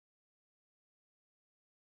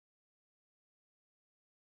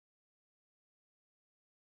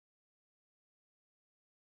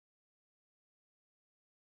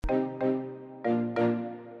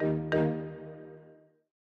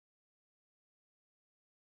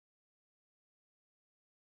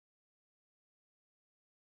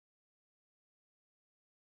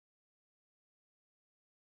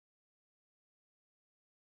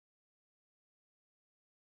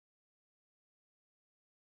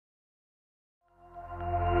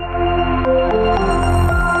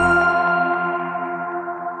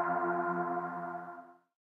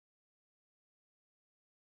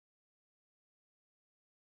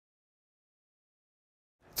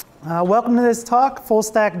Welcome to this talk, Full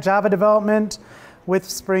Stack Java Development with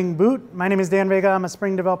Spring Boot. My name is Dan Vega. I'm a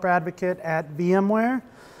Spring Developer Advocate at VMware.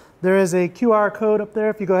 There is a QR code up there.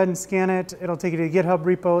 If you go ahead and scan it, it'll take you to a GitHub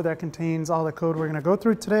repo that contains all the code we're going to go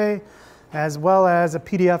through today, as well as a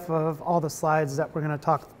PDF of all the slides that we're going to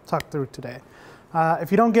talk through today. If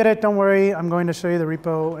you don't get it, don't worry. I'm going to show you the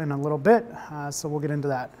repo in a little bit, so we'll get into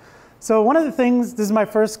that. So one of the things, this is my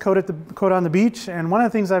first code on the beach, and one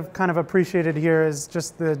of the things I've kind of appreciated here is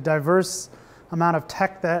just the diverse amount of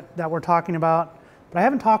tech that we're talking about. But I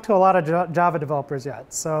haven't talked to a lot of Java developers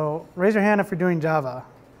yet, so raise your hand if you're doing Java.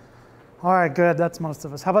 All right, good, that's most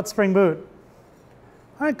of us. How about Spring Boot?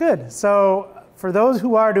 All right, good. So for those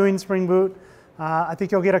who are doing Spring Boot, I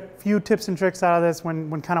think you'll get a few tips and tricks out of this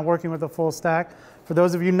when kind of working with a full stack. For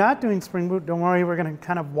those of you not doing Spring Boot, don't worry, we're going to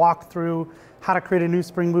kind of walk through how to create a new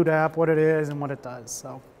Spring Boot app, what it is, and what it does.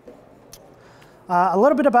 So, a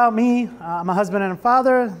little bit about me. I'm a husband and a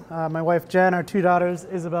father. My wife Jen, our two daughters,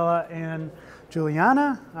 Isabella and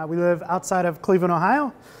Juliana. We live outside of Cleveland,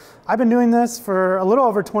 Ohio. I've been doing this for a little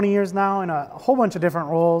over 20 years now in a whole bunch of different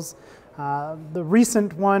roles. The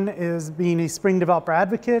recent one is being a Spring Developer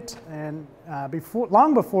Advocate, and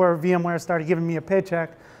long before VMware started giving me a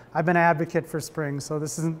paycheck, I've been an advocate for Spring, so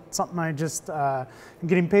this isn't something I just am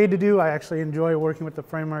getting paid to do. I actually enjoy working with the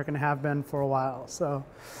framework and have been for a while. So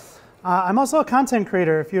I'm also a content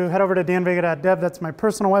creator. If you head over to danvega.dev, that's my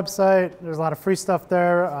personal website. There's a lot of free stuff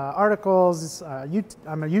there, articles. I'm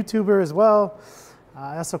a YouTuber as well.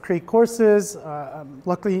 I also create courses. I'm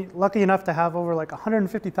lucky enough to have over like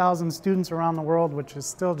 150,000 students around the world, which is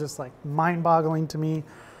still just like mind-boggling to me.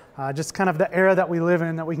 Just kind of the era that we live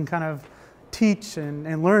in, that we can kind of teach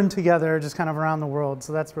and learn together just kind of around the world.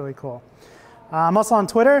 So that's really cool. I'm also on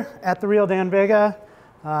Twitter, @TheRealDanVega.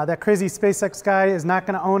 That crazy SpaceX guy is not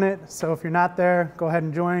going to own it. So if you're not there, go ahead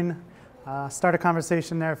and join. Start a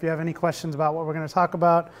conversation there. If you have any questions about what we're going to talk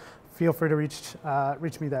about, feel free to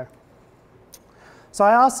reach me there. So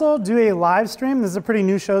I also do a live stream. This is a pretty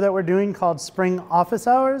new show that we're doing called Spring Office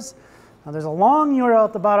Hours. There's a long URL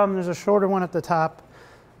at the bottom. There's a shorter one at the top.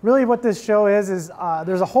 Really what this show is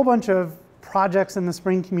there's a whole bunch of projects in the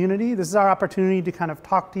Spring community. This is our opportunity to kind of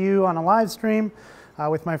talk to you on a live stream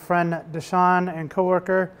with my friend Deshaun and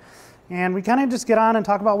coworker. And we kind of just get on and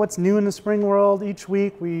talk about what's new in the Spring world each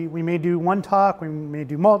week. We may do one talk, we may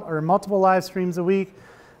do multiple live streams a week,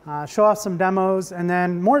 show off some demos, and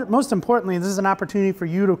then most importantly, this is an opportunity for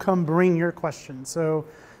you to come bring your questions. So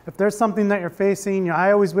if there's something that you're facing,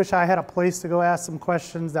 I always wish I had a place to go ask some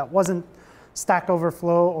questions that wasn't Stack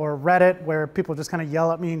Overflow or Reddit, where people just kind of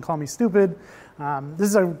yell at me and call me stupid. This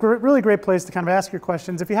is a really great place to kind of ask your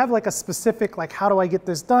questions. If you have like a specific, like, how do I get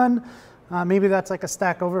this done? Maybe that's like a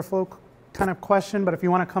Stack Overflow kind of question. But if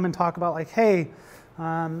you want to come and talk about like, hey,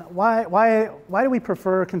 why do we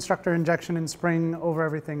prefer constructor injection in Spring over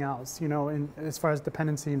everything else, as far as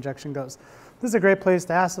dependency injection goes? This is a great place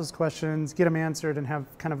to ask those questions, get them answered, and have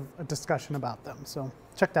kind of a discussion about them. So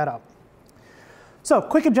check that out. So,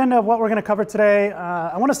 quick agenda of what we're going to cover today.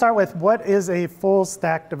 I want to start with what is a full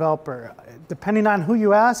stack developer. Depending on who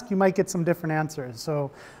you ask, you might get some different answers.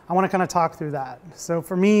 So I want to kind of talk through that. So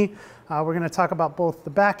for me, we're going to talk about both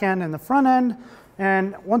the back end and the front end.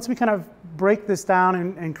 And once we kind of break this down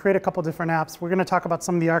and create a couple different apps, we're going to talk about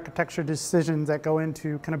some of the architecture decisions that go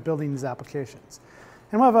into kind of building these applications.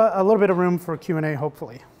 And we'll have a little bit of room for Q&A,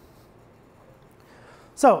 hopefully.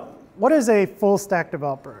 So what is a full stack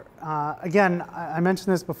developer? Again, I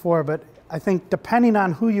mentioned this before, but I think depending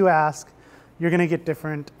on who you ask, you're going to get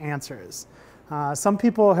different answers. Some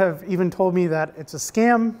people have even told me that it's a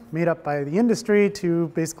scam made up by the industry to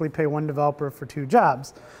basically pay one developer for two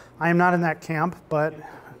jobs. I am not in that camp, but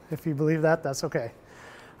if you believe that, that's OK.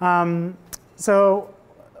 So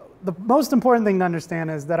the most important thing to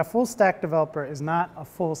understand is that a full stack developer is not a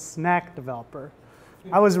full snack developer.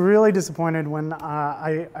 I was really disappointed when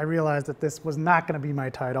I realized that this was not going to be my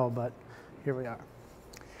title, but here we are.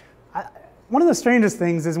 One of the strangest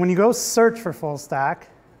things is when you go search for full stack,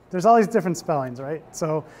 there's all these different spellings, right?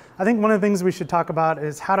 So I think one of the things we should talk about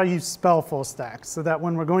is how do you spell full stack, so that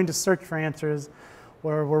when we're going to search for answers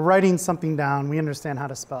or we're writing something down, we understand how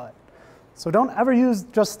to spell it. So don't ever use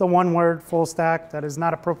just the one word full stack. That is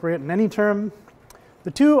not appropriate in any term. The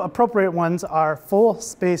two appropriate ones are full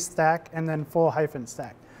space stack and then full hyphen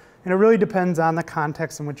stack. And it really depends on the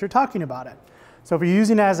context in which you're talking about it. So if you're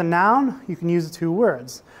using it as a noun, you can use two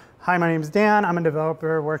words. Hi, my name is Dan. I'm a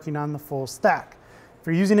developer working on the full stack. If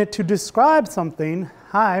you're using it to describe something,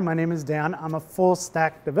 hi, my name is Dan. I'm a full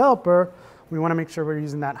stack developer. We want to make sure we're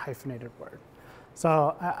using that hyphenated word.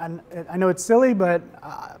 So I know it's silly, but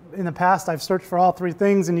in the past I've searched for all three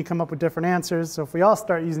things and you come up with different answers. So if we all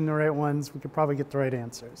start using the right ones, we could probably get the right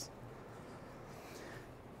answers.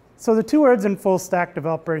 So the two words in full stack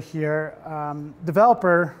developer here,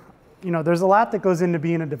 developer, there's a lot that goes into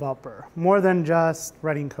being a developer, more than just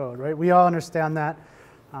writing code, right? We all understand that.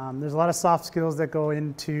 There's a lot of soft skills that go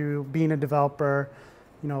into being a developer.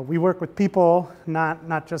 We work with people,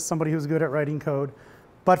 not just somebody who's good at writing code.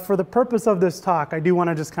 But for the purpose of this talk, I do want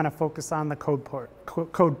to just kind of focus on the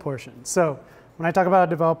code portion. So when I talk about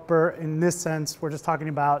a developer, in this sense, we're just talking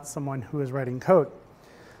about someone who is writing code.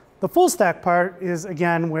 The full stack part is,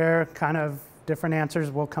 again, where kind of different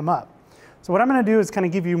answers will come up. So what I'm going to do is kind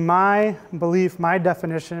of give you my belief, my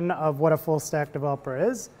definition of what a full stack developer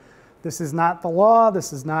is. This is not the law.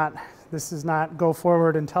 This is not go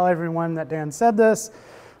forward and tell everyone that Dan said this.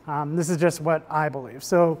 This is just what I believe.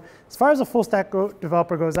 So as far as a full stack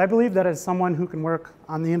developer goes, I believe that is someone who can work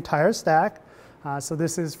on the entire stack. So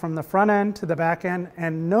this is from the front end to the back end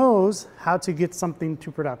and knows how to get something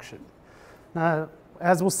to production. Now,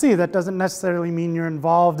 as we'll see, that doesn't necessarily mean you're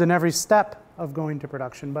involved in every step of going to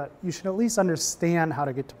production, but you should at least understand how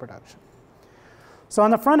to get to production. So on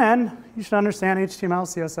the front end, you should understand HTML,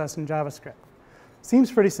 CSS, and JavaScript.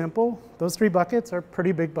 Seems pretty simple. Those three buckets are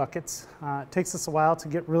pretty big buckets. It takes us a while to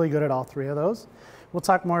get really good at all three of those. We'll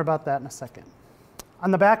talk more about that in a second. On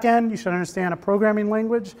the back end, you should understand a programming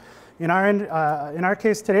language. In our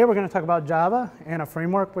case today, we're going to talk about Java and a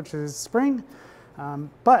framework, which is Spring.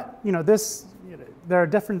 But there are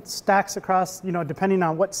different stacks across, depending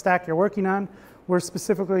on what stack you're working on. We're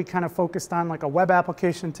specifically kind of focused on like a web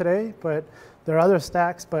application today, but there are other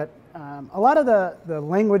stacks. But a lot of the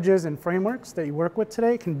languages and frameworks that you work with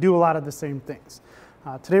today can do a lot of the same things.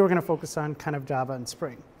 Today we're going to focus on kind of Java and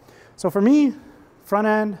Spring. So for me, front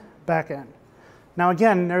end, back end. Now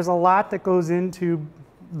again, there's a lot that goes into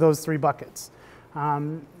those three buckets,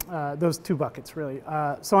 those two buckets really.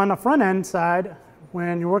 So on the front end side,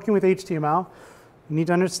 when you're working with HTML, you need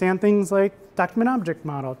to understand things like document object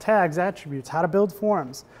model, tags, attributes, how to build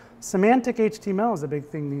forms. Semantic HTML is a big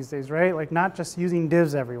thing these days, right? Like not just using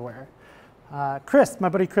divs everywhere. Chris, my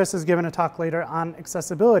buddy Chris, is giving a talk later on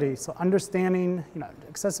accessibility. So understanding,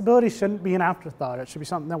 accessibility shouldn't be an afterthought. It should be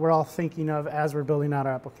something that we're all thinking of as we're building out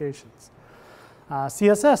our applications.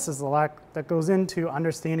 CSS is a lot that goes into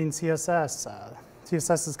understanding CSS.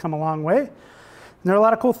 CSS has come a long way. And there are a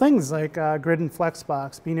lot of cool things like Grid and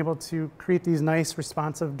Flexbox, being able to create these nice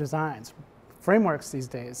responsive designs. Frameworks these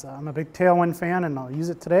days. I'm a big Tailwind fan and I'll use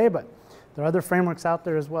it today, but there are other frameworks out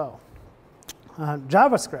there as well.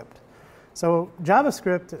 JavaScript. So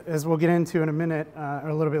JavaScript, as we'll get into in a minute or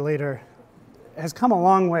a little bit later, has come a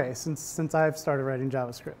long way since I've started writing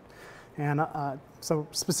JavaScript. And so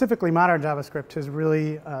specifically modern JavaScript is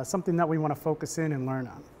really something that we want to focus in and learn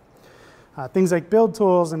on. Things like build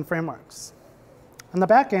tools and frameworks. On the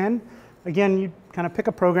back end, again, you kind of pick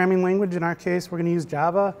a programming language. In our case, we're going to use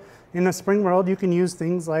Java. In the Spring world, you can use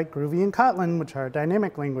things like Groovy and Kotlin, which are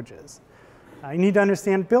dynamic languages. You need to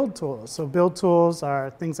understand build tools. So build tools are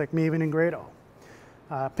things like Maven and Gradle.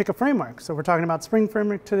 Pick a framework. So we're talking about Spring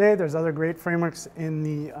Framework today. There's other great frameworks in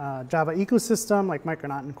the Java ecosystem, like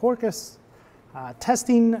Micronaut and Quarkus.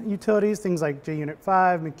 Testing utilities, things like JUnit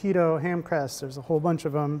 5, Mockito, Hamcrest. There's a whole bunch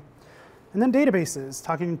of them. And then databases,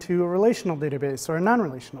 talking to a relational database or a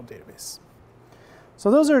non-relational database. So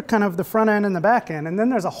those are kind of the front end and the back end. And then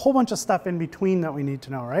there's a whole bunch of stuff in between that we need to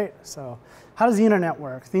know, right? So how does the internet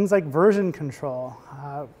work? Things like version control,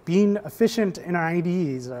 being efficient in our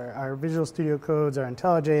IDEs, our Visual Studio Codes, our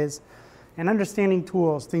IntelliJs, and understanding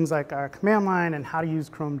tools, things like our command line and how to use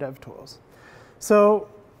Chrome DevTools. So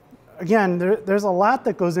again, there's a lot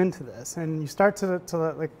that goes into this, and you start to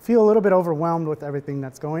like feel a little bit overwhelmed with everything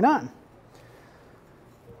that's going on.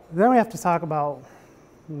 Then we have to talk about,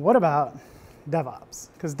 what about DevOps?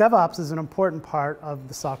 Because DevOps is an important part of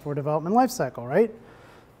the software development lifecycle, right?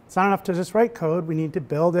 It's not enough to just write code. We need to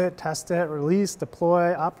build it, test it, release,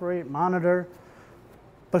 deploy, operate, monitor.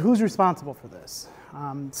 But who's responsible for this?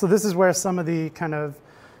 So this is where some of the kind of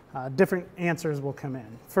different answers will come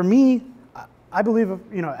in. For me, I believe,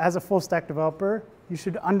 as a full stack developer, you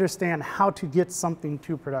should understand how to get something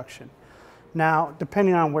to production. Now,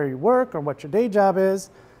 depending on where you work or what your day job is,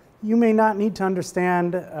 you may not need to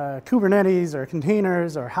understand Kubernetes or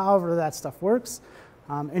containers or however that stuff works.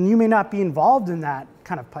 And you may not be involved in that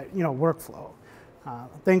kind of workflow.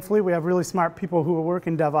 Thankfully, we have really smart people who work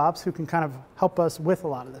in DevOps who can kind of help us with a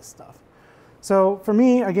lot of this stuff. So for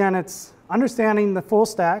me, again, it's understanding the full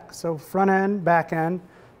stack, so front end, back end,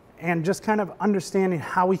 and just kind of understanding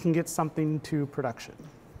how we can get something to production.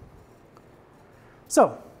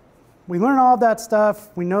 So we learn all of that stuff.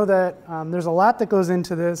 We know that there's a lot that goes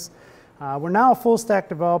into this. We're now a full stack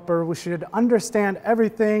developer. We should understand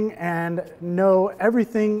everything and know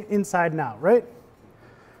everything inside and out, right?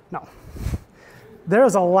 No.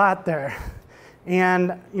 There's a lot there.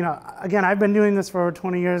 And again, I've been doing this for over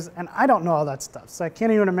 20 years, and I don't know all that stuff. So I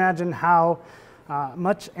can't even imagine how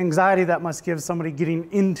much anxiety that must give somebody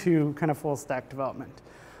getting into kind of full stack development.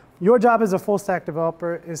 Your job as a full stack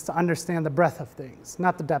developer is to understand the breadth of things,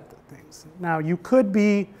 not the depth of things. Now, you could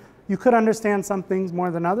understand some things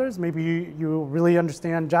more than others. Maybe you really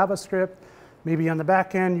understand JavaScript. Maybe on the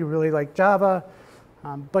back end, you really like Java.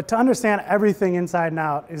 But to understand everything inside and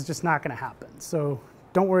out is just not going to happen. So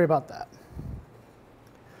don't worry about that.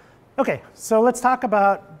 OK, so let's talk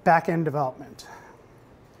about back-end development.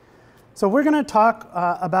 So we're going to talk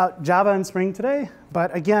about Java and Spring today.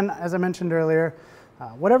 But again, as I mentioned earlier,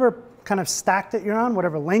 whatever kind of stack that you're on,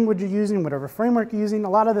 whatever language you're using, whatever framework you're using, a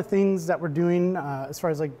lot of the things that we're doing as far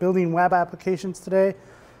as like building web applications today,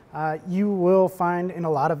 you will find in a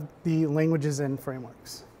lot of the languages and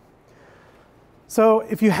frameworks. So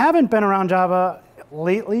if you haven't been around Java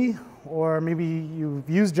lately, or maybe you've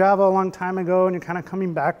used Java a long time ago and you're kind of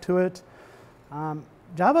coming back to it,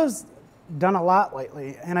 Java's done a lot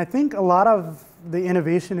lately. And I think a lot of the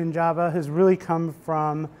innovation in Java has really come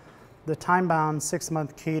from the time-bound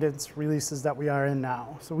 6-month cadence releases that we are in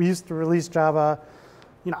now. So we used to release Java,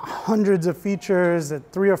 hundreds of features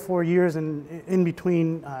at 3 or 4 years in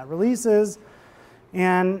between releases.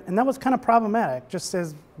 And that was kind of problematic, just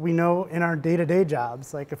as we know in our day-to-day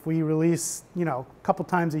jobs. Like if we release a couple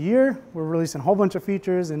times a year, we're releasing a whole bunch of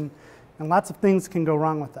features, and lots of things can go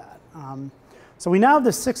wrong with that. So we now have the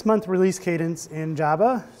 6-month release cadence in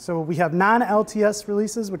Java. So we have non-LTS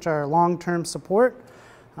releases, which are long-term support.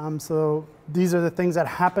 So these are the things that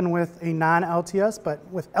happen with a non-LTS, but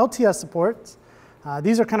with LTS supports,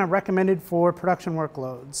 these are kind of recommended for production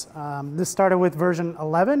workloads. This started with version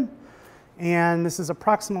 11, and this is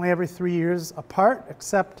approximately every 3 years apart,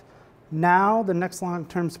 except now the next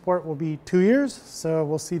long-term support will be 2 years. So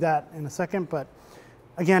we'll see that in a second. But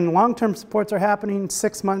again, long-term supports are happening,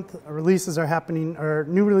 6-month releases are happening, or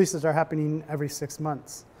new releases are happening every 6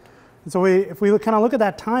 months. And so if we kind of look at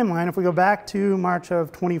that timeline, if we go back to March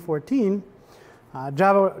of 2014,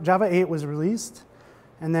 Java 8 was released.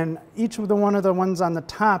 And then each of one of the ones on the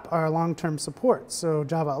top are long-term support. So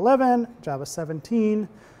Java 11, Java 17.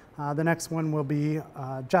 The next one will be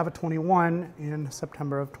Java 21 in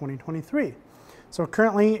September of 2023. So we're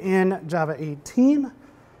currently in Java 18.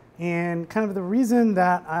 And kind of the reason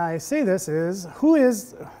that I say this is,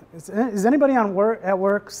 is anybody at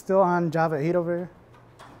work still on Java 8 over here?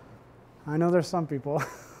 I know there's some people.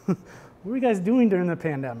 What were you guys doing during the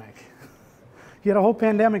pandemic? You had a whole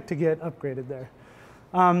pandemic to get upgraded there.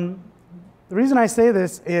 The reason I say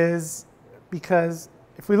this is because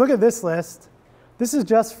if we look at this list, this is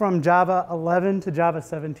just from Java 11 to Java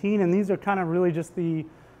 17, and these are kind of really just the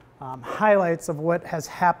highlights of what has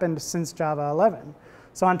happened since Java 11.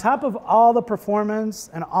 So on top of all the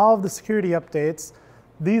performance and all of the security updates,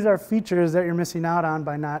 these are features that you're missing out on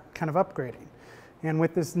by not kind of upgrading. And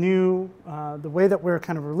with this new, the way that we're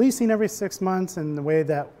kind of releasing every 6 months and the way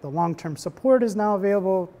that the long-term support is now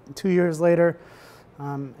available 2 years later,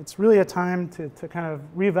 it's really a time to kind of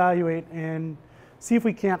reevaluate and see if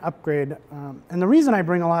we can't upgrade. And the reason I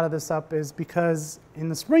bring a lot of this up is because in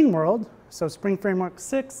the Spring world, so Spring Framework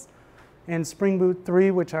 6 and Spring Boot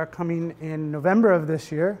 3, which are coming in November of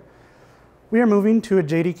this year, we are moving to a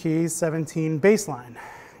JDK 17 baseline.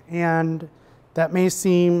 And that may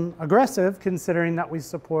seem aggressive considering that we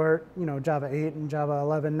support Java 8 and Java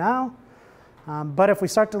 11 now. But if we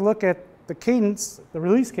start to look at the cadence, the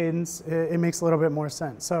release cadence, it makes a little bit more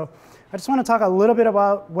sense. So I just want to talk a little bit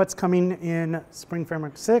about what's coming in Spring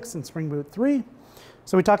Framework 6 and Spring Boot 3.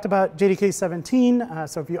 So we talked about JDK 17.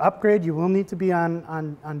 So if you upgrade, you will need to be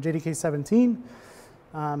on JDK 17.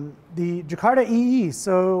 The Jakarta EE,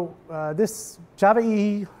 so this Java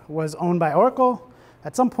EE was owned by Oracle.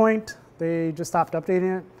 At some point, they just stopped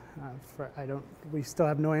updating it. We still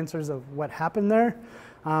have no answers of what happened there.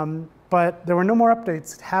 But there were no more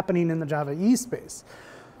updates happening in the Java EE space.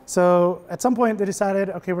 So at some point, they decided,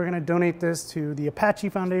 OK, we're going to donate this to the Apache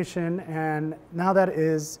Foundation. And now that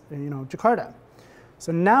is Jakarta.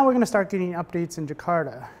 So now we're going to start getting updates in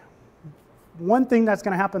Jakarta. One thing that's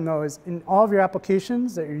going to happen, though, is in all of your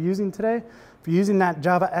applications that you're using today, if you're using that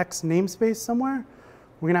JavaX namespace somewhere,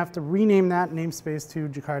 we're going to have to rename that namespace to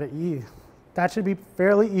Jakarta EE. That should be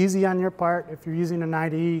fairly easy on your part. If you're using an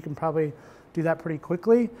IDE, you can probably do that pretty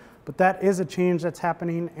quickly. But that is a change that's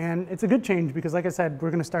happening. And it's a good change because, like I said,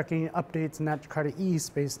 we're going to start getting updates in that Jakarta EE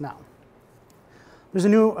space now. There's a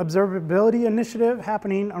new observability initiative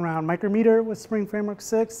happening around Micrometer with Spring Framework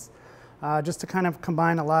 6, just to kind of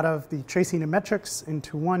combine a lot of the tracing and metrics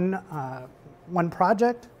into one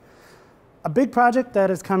project. A big project that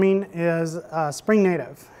is coming is Spring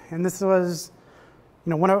Native, and this was,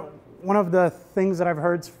 one of the things that I've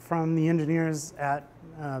heard from the engineers at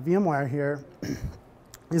VMware here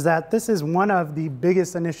is that this is one of the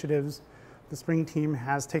biggest initiatives the Spring team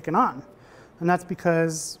has taken on. And that's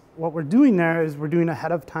because what we're doing there is we're doing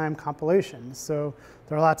ahead of time compilation. So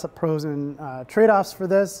there are lots of pros and trade-offs for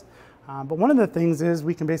this. But one of the things is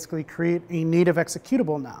we can basically create a native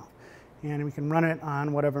executable now. And we can run it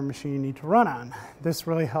on whatever machine you need to run on. This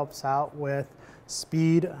really helps out with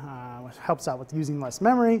speed, helps out with using less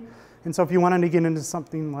memory. And so if you wanted to get into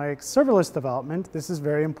something like serverless development, this is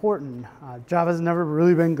very important. Java's never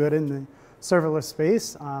really been good in the serverless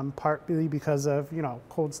space, partly because of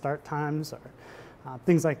cold start times or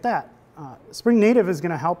things like that. Spring Native is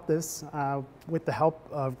going to help this with the help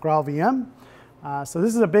of GraalVM. So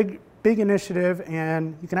this is a big initiative,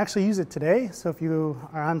 and you can actually use it today. So if you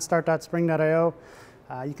are on start.spring.io,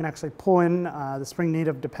 you can actually pull in the Spring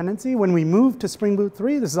Native dependency. When we move to Spring Boot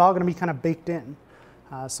 3, this is all going to be kind of baked in.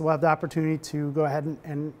 So we'll have the opportunity to go ahead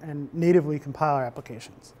and natively compile our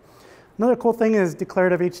applications. Another cool thing is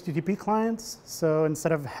declarative HTTP clients. So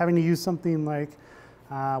instead of having to use something like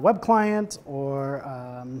web client or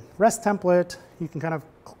REST template, you can kind of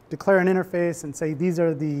declare an interface and say these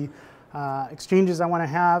are the exchanges I want to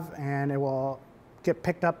have, and it will get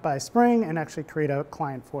picked up by Spring and actually create a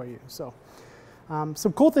client for you. So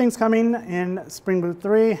some cool things coming in Spring Boot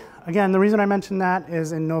 3. Again, the reason I mentioned that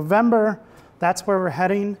is in November, that's where we're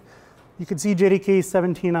heading. You can see JDK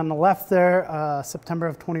 17 on the left there, September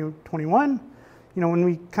of 2021. When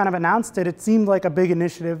we kind of announced it, it seemed like a big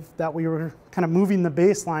initiative that we were kind of moving the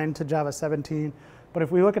baseline to Java 17. But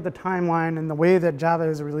if we look at the timeline and the way that Java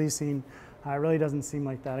is releasing, it really doesn't seem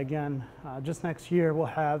like that. Again, just next year, we'll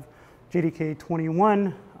have JDK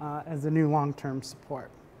 21 as the new long-term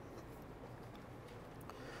support.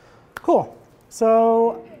 Cool.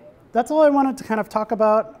 So that's all I wanted to kind of talk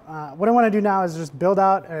about. What I want to do now is just build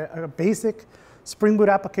out a basic Spring Boot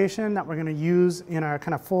application that we're going to use in our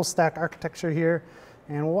kind of full stack architecture here,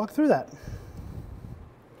 and we'll walk through that.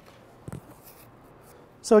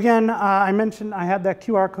 So again, I mentioned I had that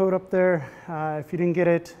QR code up there. If you didn't get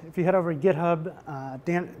it, if you head over to GitHub,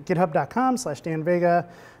 github.com/Dan Vega,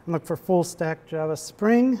 and look for full stack Java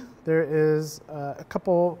Spring, there is a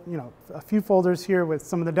couple, a few folders here with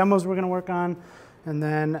some of the demos we're going to work on, and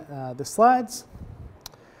then the slides.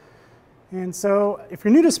 And so if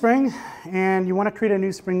you're new to Spring and you want to create a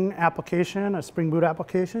new Spring application, a Spring Boot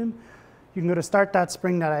application, you can go to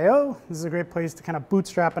start.spring.io. This is a great place to kind of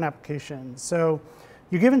bootstrap an application. So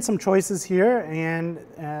you're given some choices here, and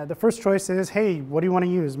the first choice is, hey, what do you want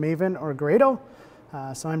to use, Maven or Gradle?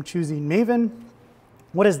 So I'm choosing Maven.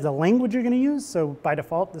 What is the language you're going to use? So by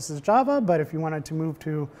default, this is Java, but if you wanted to move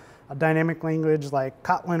to a dynamic language like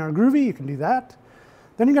Kotlin or Groovy, you can do that.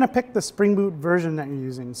 Then you're going to pick the Spring Boot version that you're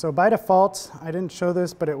using. So by default, I didn't show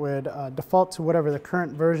this, but it would default to whatever the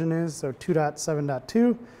current version is, so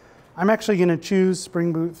 2.7.2. I'm actually going to choose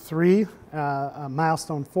Spring Boot 3,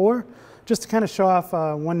 milestone 4, just to kind of show off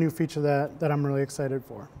one new feature that I'm really excited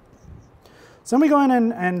for. So let me go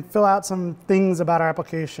in and fill out some things about our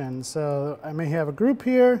application. So I may have a group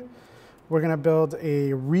here. We're going to build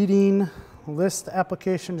a reading list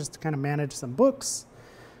application just to kind of manage some books.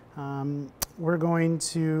 We're going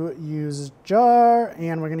to use jar,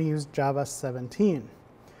 and we're going to use Java 17.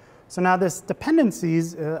 So now this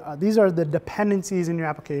dependencies, these are the dependencies in your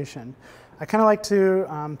application. I kind of like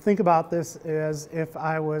to think about this as if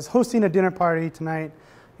I was hosting a dinner party tonight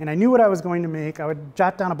and I knew what I was going to make. I would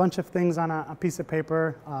jot down a bunch of things on a piece of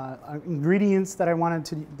paper, ingredients that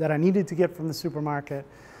I needed to get from the supermarket.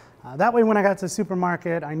 That way when I got to the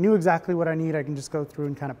supermarket, I knew exactly what I need. I can just go through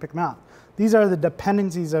and kind of pick them out. These are the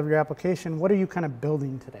dependencies of your application. What are you kind of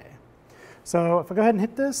building today? So if I go ahead and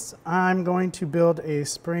hit this, I'm going to build a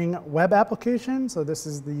Spring web application. So this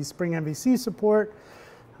is the Spring MVC support.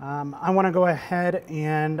 I want to go ahead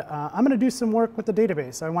and I'm going to do some work with the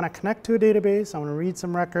database. I want to connect to a database. I want to read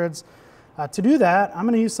some records. To do that, I'm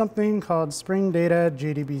going to use something called Spring Data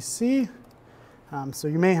JDBC. So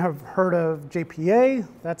you may have heard of JPA.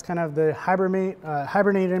 That's kind of the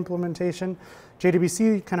Hibernate implementation.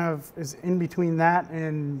 JDBC kind of is in between that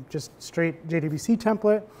and just straight JDBC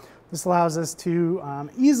template. This allows us to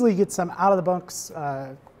easily get some out-of-the-box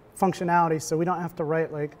functionality, so we don't have to write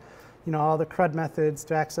all the CRUD methods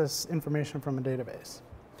to access information from a database.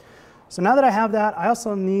 So now that I have that, I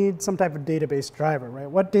also need some type of database driver, right?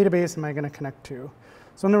 What database am I going to connect to?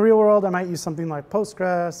 So in the real world, I might use something like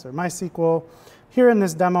Postgres or MySQL. Here in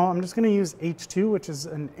this demo, I'm just going to use H2, which is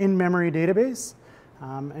an in-memory database.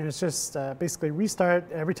 And it's just basically restart.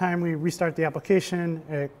 Every time we restart the application,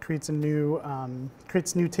 it creates new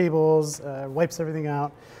tables, wipes everything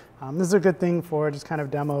out. This is a good thing for just kind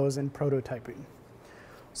of demos and prototyping.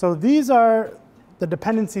 So these are the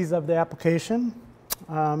dependencies of the application.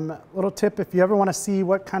 Little tip, if you ever want to see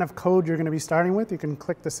what kind of code you're going to be starting with, you can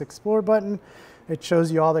click this Explore button. It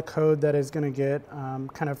shows you all the code that is going to get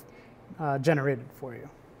generated for you.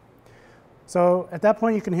 So at that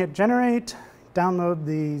point, you can hit Generate, download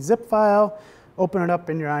the zip file, open it up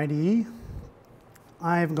in your IDE.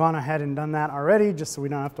 I've gone ahead and done that already, just so we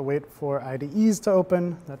don't have to wait for IDEs to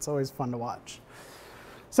open. That's always fun to watch.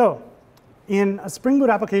 So in a Spring Boot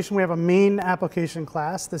application, we have a main application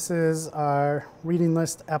class. This is our reading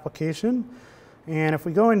list application. And if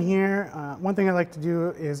we go in here, one thing I like to do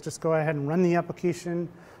is just go ahead and run the application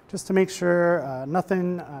just to make sure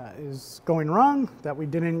nothing is going wrong, that we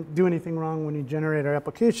didn't do anything wrong when we generate our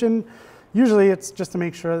application. Usually it's just to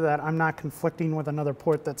make sure that I'm not conflicting with another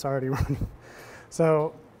port that's already running.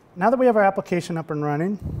 So now that we have our application up and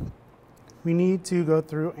running, we need to go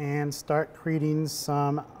through and start creating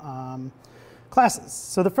some classes.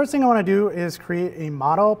 So the first thing I want to do is create a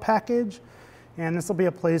model package. And this will be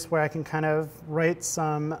a place where I can kind of write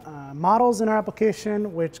some models in our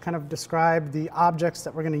application, which kind of describe the objects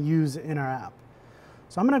that we're going to use in our app.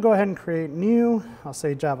 So I'm going to go ahead and create new. I'll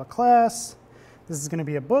say Java class. This is going to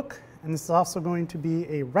be a book. And this is also going to be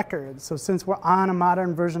a record. So since we're on a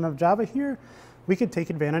modern version of Java here, we could take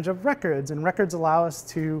advantage of records. And records allow us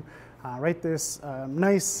to write this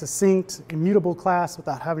nice, succinct, immutable class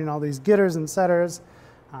without having all these getters and setters.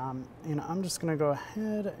 And I'm just going to go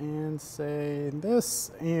ahead and say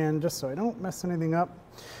this, and just so I don't mess anything up.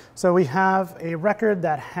 So we have a record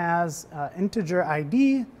that has integer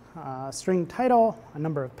ID, string title, a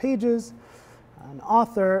number of pages, an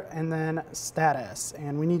author, and then status.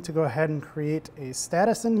 And we need to go ahead and create a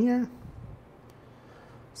status in here.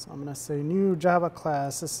 So I'm going to say new Java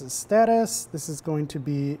class. This is status. This is going to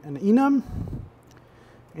be an enum.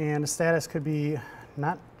 And the status could be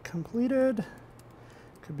not completed.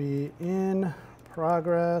 Could be in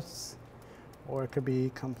progress, or it could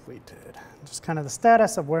be completed. Just kind of the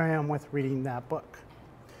status of where I am with reading that book.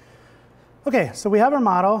 Okay, so we have our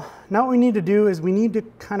model. Now what we need to do is we need to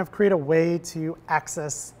kind of create a way to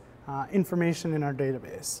access information in our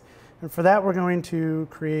database. And for that, we're going to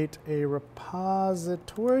create a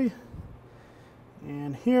repository.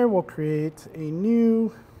 And here we'll create a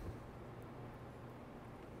new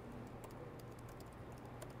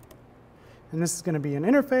and this is going to be an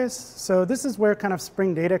interface. So this is where kind of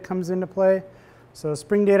Spring Data comes into play. So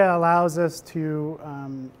Spring Data allows us to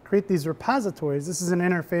create these repositories. This is an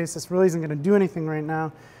interface. This really isn't going to do anything right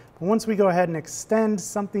now. But once we go ahead and extend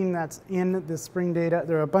something that's in the Spring Data,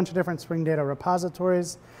 there are a bunch of different Spring Data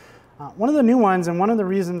repositories. One of the new ones, and one of the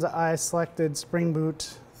reasons I selected Spring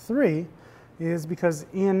Boot 3, is because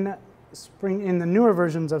in the newer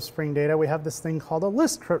versions of Spring Data, we have this thing called a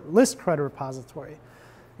list CRUD repository.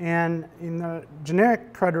 And in the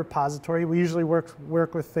generic CRUD repository, we usually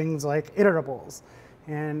work with things like iterables.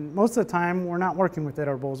 And most of the time, we're not working with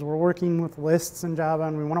iterables. We're working with lists in Java,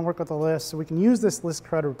 and we want to work with a list. So we can use this list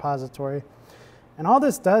CRUD repository. And all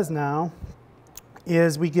this does now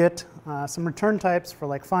is we get some return types for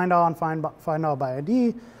like find all and find all by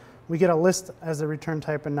ID. We get a list as a return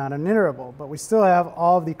type and not an iterable. But we still have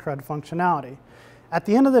all of the CRUD functionality. At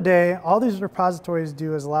the end of the day, all these repositories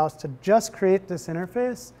do is allow us to just create this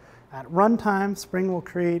interface. At runtime, Spring will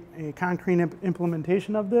create a concrete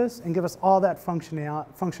implementation of this and give us all that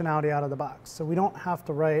functionality out of the box. So we don't have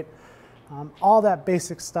to write all that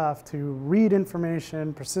basic stuff to read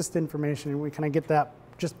information, persist information, and we kind of get that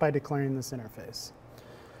just by declaring this interface.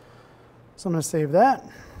 So I'm going to save that.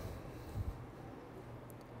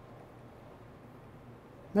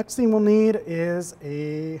 Next thing we'll need is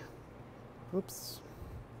a, oops.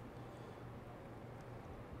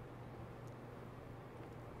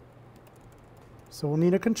 So we'll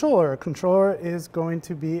need a controller. A controller is going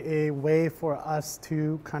to be a way for us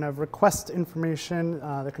to kind of request information.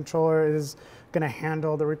 The controller is going to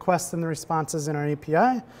handle the requests and the responses in our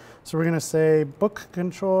API. So we're going to say book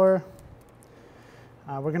controller.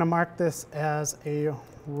 We're going to mark this as a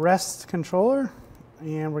REST controller,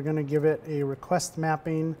 and we're going to give it a request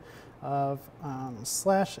mapping of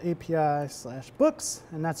 /API/books,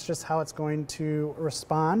 and that's just how it's going to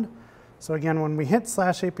respond. So again, when we hit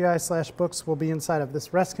 /API/books, we'll be inside of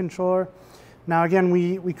this REST controller. Now again,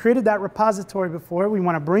 we created that repository before. We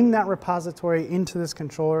want to bring that repository into this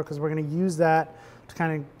controller because we're going to use that to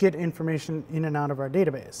kind of get information in and out of our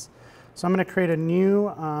database. So I'm going to create a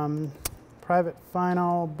new private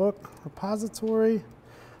final book repository.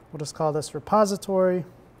 We'll just call this repository.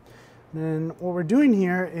 And what we're doing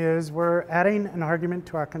here is we're adding an argument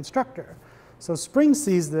to our constructor. So Spring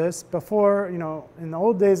sees this. Before, in the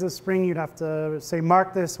old days of Spring, you'd have to say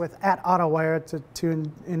mark this with @AutoWire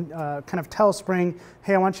to kind of tell Spring,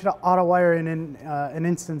 hey, I want you to AutoWire in an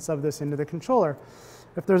instance of this into the controller.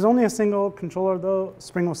 If there's only a single controller, though,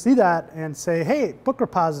 Spring will see that and say, hey, book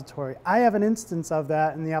repository, I have an instance of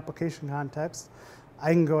that in the application context.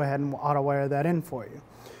 I can go ahead and AutoWire that in for you.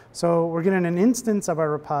 So we're getting an instance of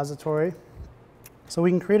our repository. So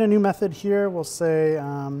we can create a new method here. We'll say,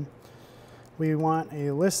 we want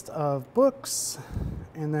a list of books,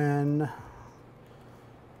 and then,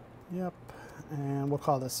 and we'll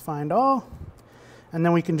call this find all. And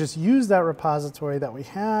then we can just use that repository that we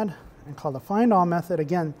had and call the find all method.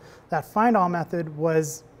 Again, that find all method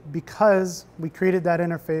was because we created that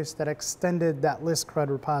interface that extended that list CRUD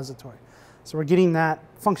repository. So we're getting that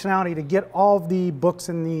functionality to get all of the books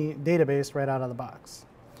in the database right out of the box.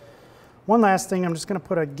 One last thing, I'm just going to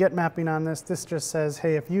put a get mapping on this. This just says,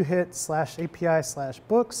 hey, if you hit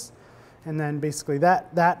 /API/books, and then basically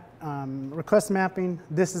that request mapping,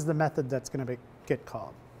 this is the method that's going to get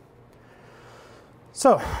called.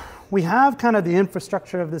 So we have kind of the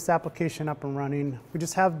infrastructure of this application up and running. We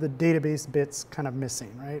just have the database bits kind of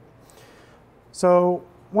missing, right? So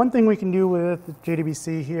one thing we can do with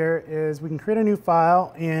JDBC here is we can create a new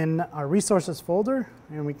file in our resources folder,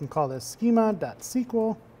 and we can call this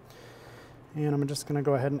schema.sql. And I'm just going to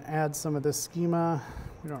go ahead and add some of this schema.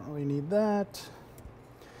 We don't really need that.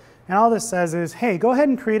 And all this says is, hey, go ahead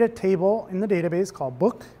and create a table in the database called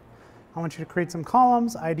book. I want you to create some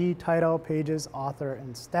columns, ID, title, pages, author,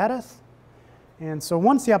 and status. And so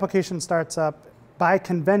once the application starts up, by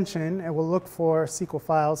convention, it will look for SQL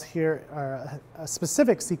files here, or a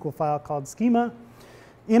specific SQL file called schema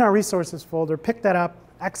in our resources folder, pick that up,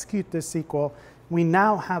 execute this SQL. We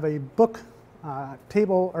now have a book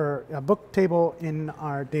table, or a book table in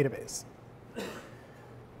our database.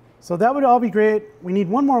 So that would all be great. We need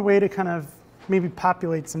one more way to kind of maybe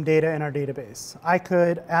populate some data in our database. I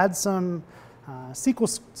could add some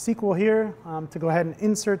SQL here to go ahead and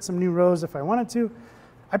insert some new rows if I wanted to.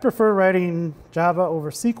 I prefer writing Java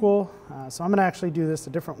over SQL, so I'm going to actually do this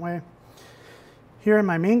a different way. Here in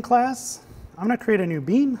my main class, I'm going to create a new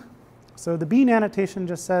bean. So the bean annotation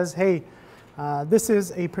just says, hey, this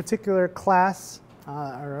is a particular class,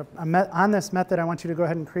 on this method, I want you to go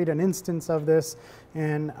ahead and create an instance of this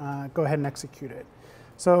and go ahead and execute it.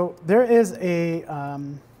 So there is a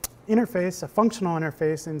interface, a functional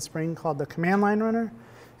interface in Spring called the command line runner.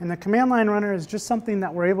 And the command line runner is just something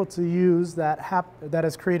that we're able to use that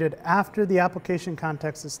is created after the application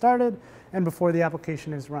context is started and before the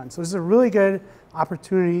application is run. So this is a really good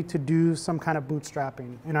opportunity to do some kind of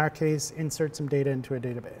bootstrapping. In our case, insert some data into a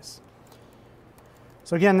database.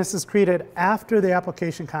 So again, this is created after the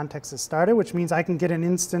application context is started, which means I can get an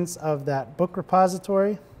instance of that book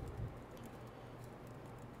repository.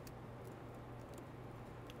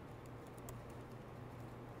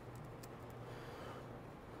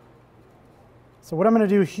 So what I'm going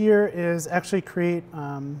to do here is actually create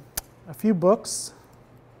a few books.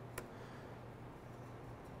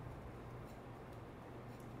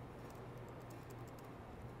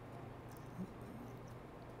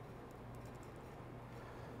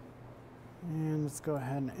 And let's go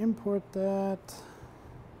ahead and import that.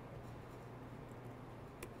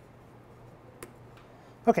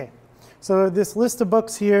 OK, so this list of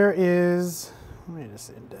books here is, let me just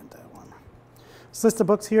indent that one. This list of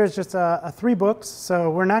books here is just 3 books. So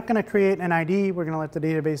we're not going to create an ID. We're going to let the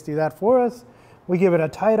database do that for us. We give it a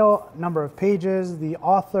title, number of pages, the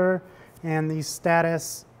author, and the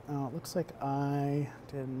status. Oh, it looks like I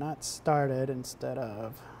did not start it instead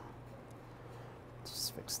of. Let's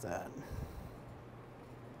just fix that.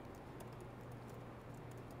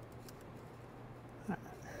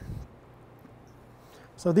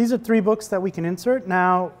 So these are 3 books that we can insert.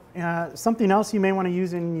 Now, something else you may want to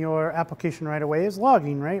use in your application right away is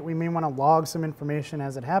logging, right? We may want to log some information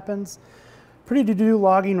as it happens. Pretty to do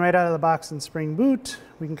logging right out of the box in Spring Boot.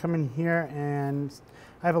 We can come in here, and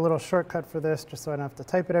I have a little shortcut for this just so I don't have to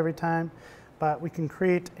type it every time. But we can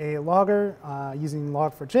create a logger using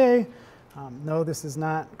log4j. No, this is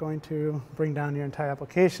not going to bring down your entire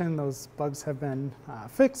application. Those bugs have been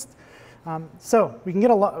fixed. So we can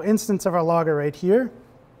get an instance of our logger right here.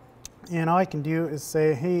 And all I can do is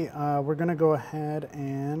say, hey, we're going to go ahead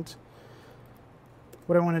and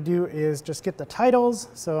what I want to do is just get the titles.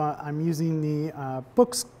 So I'm using the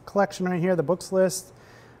books collection right here, the books list.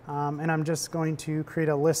 And I'm just going to create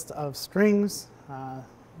a list of strings.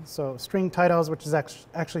 So string titles, which is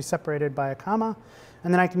actually separated by a comma.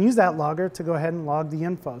 And then I can use that logger to go ahead and log the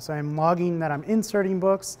info. So I'm logging that I'm inserting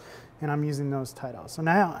books, and I'm using those titles. So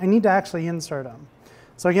now I need to actually insert them.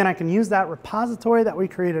 So again, I can use that repository that we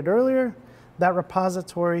created earlier. That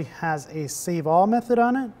repository has a save all method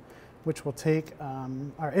on it, which will take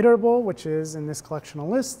our iterable, which is in this collection of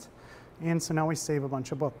list. And so now we save a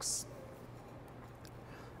bunch of books.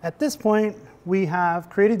 At this point, we have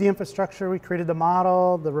created the infrastructure. We created the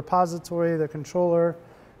model, the repository, the controller.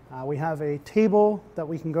 We have a table that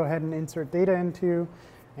we can go ahead and insert data into.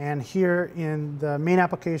 And here in the main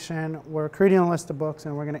application, we're creating a list of books,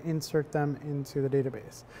 and we're going to insert them into the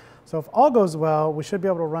database. So if all goes well, we should be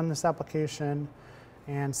able to run this application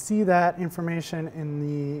and see that information in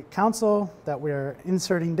the console that we're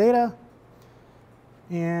inserting data.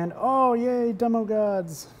 And oh, yay, demo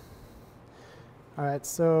gods. All right,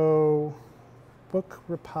 so book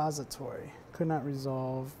repository, could not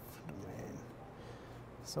resolve domain.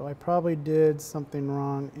 So I probably did something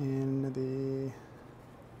wrong in the,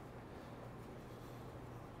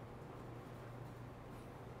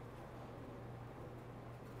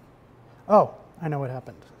 oh, I know what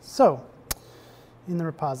happened. So in the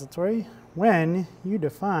repository, when you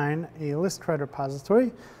define a list cred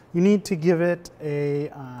repository, you need to give it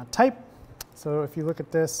a type. So if you look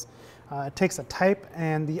at this, it takes a type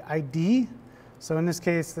and the ID. So in this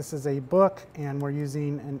case, this is a book, and we're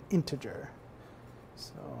using an integer.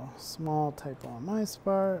 So small typo on my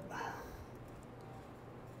part.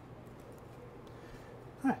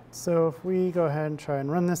 All right, so if we go ahead and try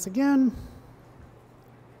and run this again.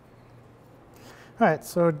 All right,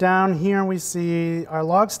 so down here we see our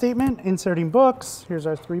log statement, inserting books. Here's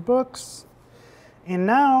our 3 books. And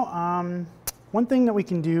now, one thing that we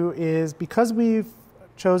can do is, because we've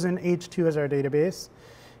chosen H2 as our database,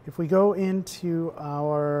 if we go into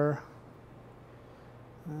our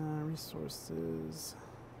resources,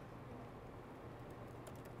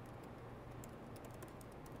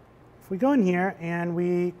 if we go in here and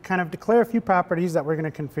we kind of declare a few properties that we're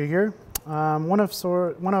going to configure, one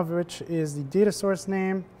of which is the data source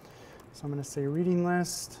name. So I'm going to say reading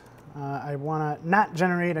list. I want to not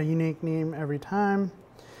generate a unique name every time.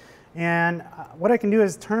 And what I can do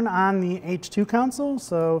is turn on the H2 console.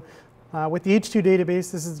 So with the H2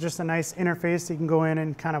 database, this is just a nice interface. You can go in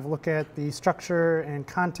and kind of look at the structure and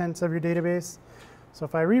contents of your database. So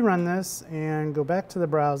if I rerun this and go back to the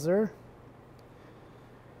browser,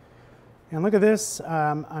 and look at this,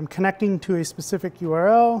 I'm connecting to a specific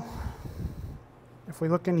URL. If we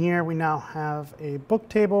look in here, we now have a book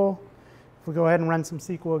table. If we go ahead and run some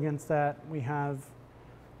SQL against that, we have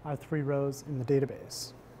our 3 rows in the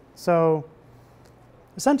database. So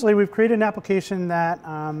essentially, we've created an application that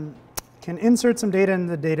can insert some data in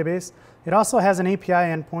the database. It also has an API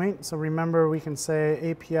endpoint. So remember, we can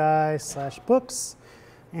say API/books.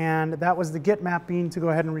 And that was the get mapping to go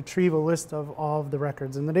ahead and retrieve a list of all of the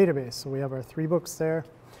records in the database. So we have our 3 books there.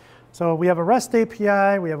 So we have a REST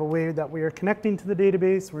API. We have a way that we are connecting to the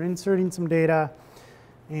database. We're inserting some data.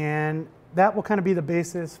 And that will kind of be the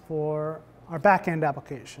basis for our back-end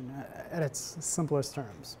application at its simplest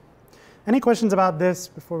terms. Any questions about this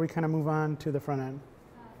before we kind of move on to the front end?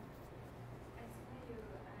 I suppose you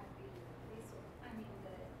have the resource, the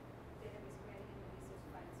database query in the resource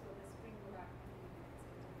file. So the Spring Boot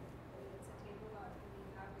it's a table, or do we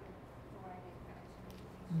have to provide a connection?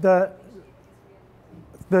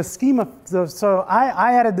 The schema, so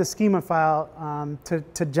I added the schema file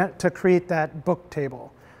to create that book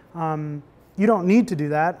table. You don't need to do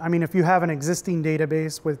that. I mean, if you have an existing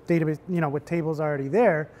database with with tables already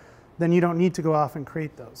there, then you don't need to go off and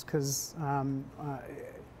create those, because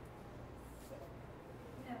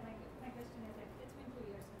My question is, like, it's been 2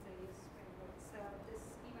 years since I used Spring Boot. So this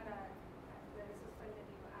schema, the resource file that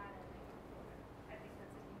you added, I think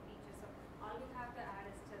that's a new feature. So all we have to add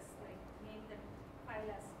is just like name the file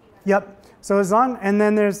as schema. Yep. So as long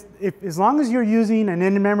as you're using an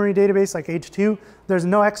in-memory database like H2, there's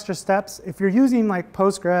no extra steps. If you're using like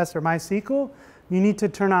Postgres or MySQL, you need to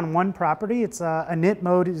turn on one property. It's a init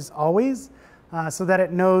mode is always, so that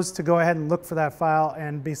it knows to go ahead and look for that file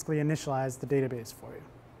and basically initialize the database for you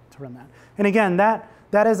to run that. And again, that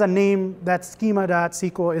is a name. That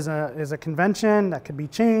schema.sql is a convention that could be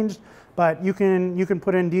changed, but you can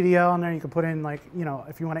put in DDL in there. You can put in, like,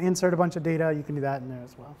 if you want to insert a bunch of data, you can do that in there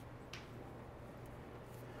as well.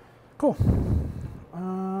 Cool.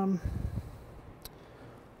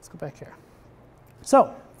 Let's go back here.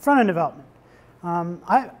 So front-end development.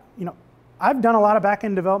 I've done a lot of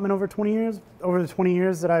back-end development over 20 years. Over the 20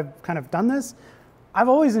 years that I've kind of done this, I've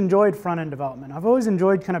always enjoyed front-end development. I've always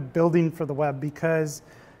enjoyed kind of building for the web because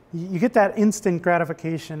you get that instant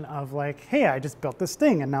gratification of like, hey, I just built this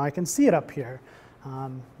thing and now I can see it up here.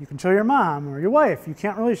 You can show your mom or your wife. You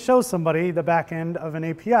can't really show somebody the back end of an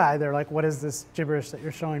API. They're like, what is this gibberish that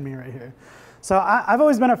you're showing me right here? So I've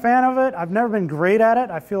always been a fan of it. I've never been great at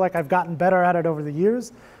it. I feel like I've gotten better at it over the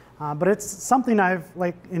years. But it's something I've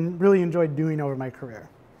really enjoyed doing over my career.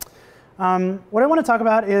 What I want to talk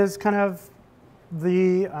about is kind of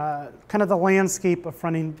the landscape of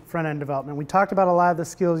front-end development. We talked about a lot of the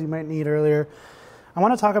skills you might need earlier. I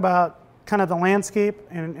want to talk about kind of the landscape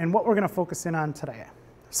and what we're going to focus in on today.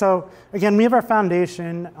 So again, we have our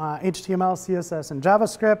foundation, HTML, CSS, and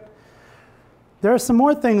JavaScript. There are some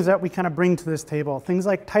more things that we kind of bring to this table, things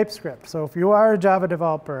like TypeScript. So if you are a Java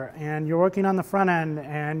developer and you're working on the front end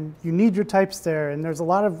and you need your types there, and there's a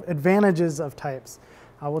lot of advantages of types.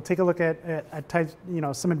 We'll take a look at types,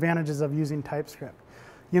 some advantages of using TypeScript.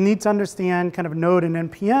 You'll need to understand kind of Node and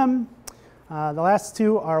NPM. The last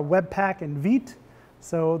two are Webpack and Vite.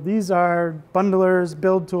 So these are bundlers,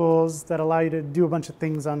 build tools that allow you to do a bunch of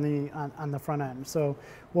things on the front end. So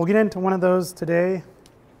we'll get into one of those today.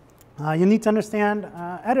 You need to understand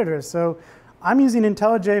editors. So I'm using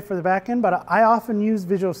IntelliJ for the back end, but I often use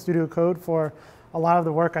Visual Studio Code for a lot of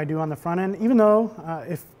the work I do on the front end, even though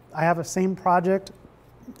if I have the same project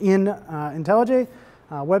in IntelliJ,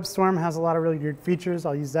 WebStorm has a lot of really good features.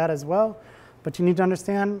 I'll use that as well. But you need to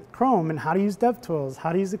understand Chrome and how to use DevTools,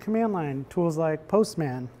 how to use the command line, tools like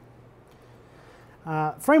Postman.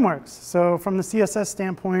 Frameworks. So from the CSS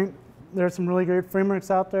standpoint, there are some really great frameworks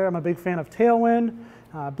out there. I'm a big fan of Tailwind.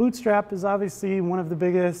 Bootstrap is obviously one of the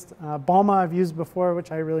biggest. Balma I've used before,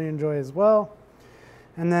 which I really enjoy as well.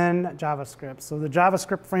 And then JavaScript. So the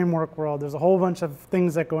JavaScript framework world, there's a whole bunch of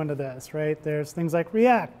things that go into this, right? There's things like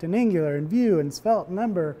React and Angular and Vue and Svelte and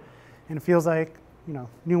Ember, and it feels like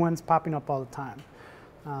new ones popping up all the time.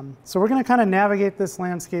 So we're going to kind of navigate this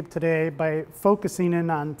landscape today by focusing in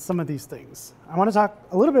on some of these things. I want to talk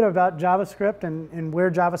a little bit about JavaScript and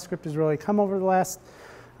where JavaScript has really come over the last,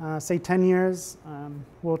 say, 10 years.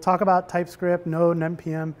 We'll talk about TypeScript, Node, and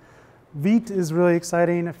NPM. Vite is really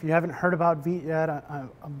exciting. If you haven't heard about Vite yet,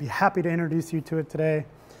 I'll be happy to introduce you to it today.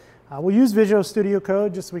 We'll use Visual Studio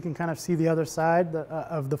Code just so we can kind of see the other side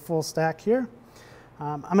of the full stack here.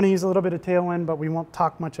 I'm going to use a little bit of Tailwind, but we won't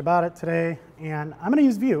talk much about it today. And I'm going to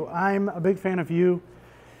use Vue. I'm a big fan of Vue.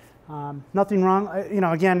 Nothing wrong.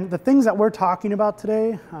 Again, the things that we're talking about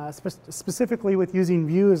today, specifically with using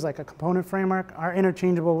Vue as like a component framework, are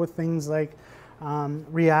interchangeable with things like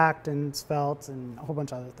React and Svelte and a whole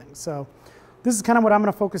bunch of other things. So this is kind of what I'm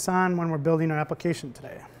going to focus on when we're building our application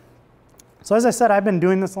today. So as I said, I've been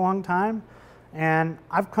doing this a long time, and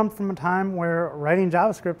I've come from a time where writing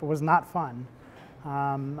JavaScript was not fun.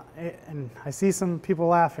 And I see some people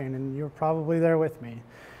laughing, and you're probably there with me.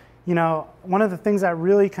 One of the things that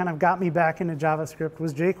really kind of got me back into JavaScript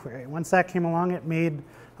was jQuery. Once that came along, it made,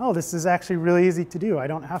 oh, this is actually really easy to do. I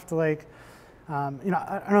don't have to I don't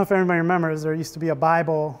know if everybody remembers, there used to be a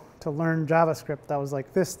Bible to learn JavaScript that was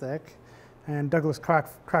like this thick, and Douglas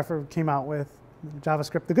Crawford came out with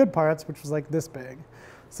JavaScript, the good parts, which was like this big.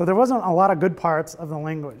 So there wasn't a lot of good parts of the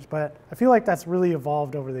language, but I feel like that's really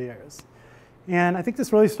evolved over the years. And I think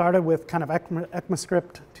this really started with kind of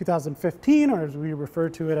ECMAScript 2015, or as we refer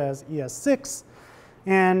to it as ES6.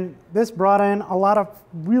 And this brought in a lot of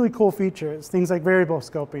really cool features, things like variable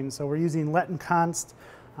scoping. So we're using let and const,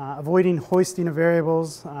 avoiding hoisting of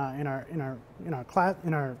variables in our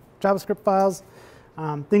JavaScript files.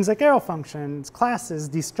 Things like arrow functions, classes,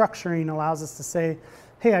 destructuring allows us to say,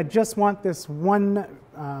 hey, I just want this one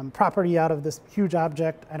property out of this huge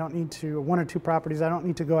object. I don't need to, one or two properties. I don't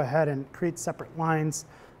need to go ahead and create separate lines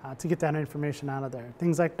to get that information out of there.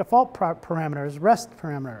 Things like default parameters, rest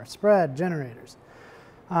parameter, spread, generators.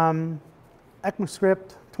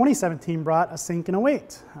 ECMAScript 2017 brought async and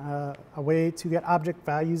await, a way to get object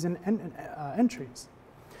values and entries.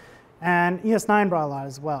 And ES9 brought a lot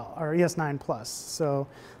as well, or ES9 plus. So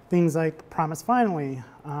things like promise finally,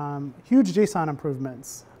 huge JSON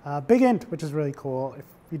improvements, big int, which is really cool. If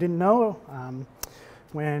you didn't know,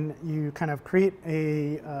 when you kind of create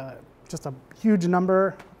just a huge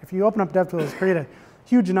number, if you open up DevTools, create a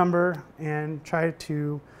huge number and try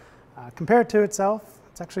to compare it to itself,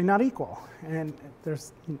 it's actually not equal. And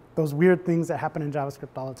there's those weird things that happen in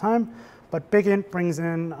JavaScript all the time, but big int brings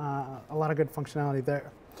in a lot of good functionality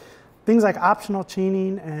there. Things like optional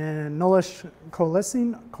chaining and nullish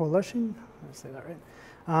coalescing, I say that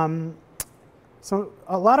right. So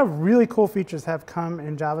a lot of really cool features have come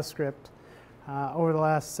in JavaScript over the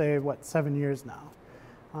last, say, 7 years now.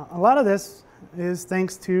 A lot of this is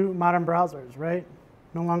thanks to modern browsers, right?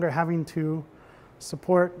 No longer having to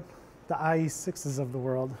support the IE6s of the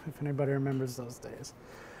world, if anybody remembers those days.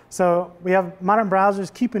 So we have modern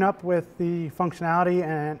browsers keeping up with the functionality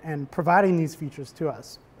and providing these features to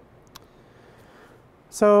us.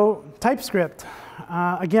 So TypeScript,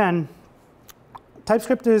 again,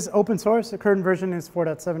 TypeScript is open source. The current version is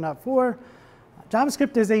 4.7.4.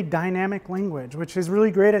 JavaScript is a dynamic language, which is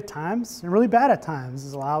really great at times and really bad at times.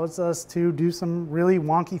 It allows us to do some really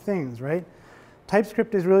wonky things, right?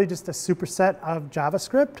 TypeScript is really just a superset of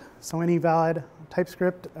JavaScript. So any valid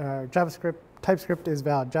TypeScript, TypeScript is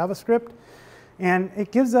valid JavaScript. And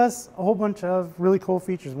it gives us a whole bunch of really cool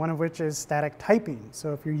features, one of which is static typing.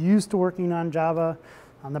 So if you're used to working on Java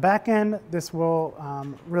on the back end, this will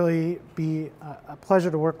really be a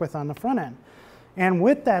pleasure to work with on the front end. And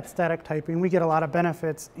with that static typing, we get a lot of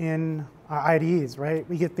benefits in our IDEs, right?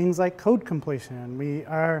 We get things like code completion. We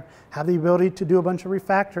have the ability to do a bunch of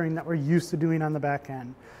refactoring that we're used to doing on the back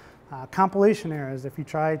end. Compilation errors. If you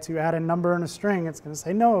try to add a number in a string, it's going to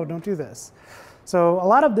say, no, don't do this. So a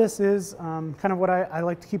lot of this is kind of what I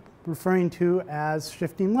like to keep referring to as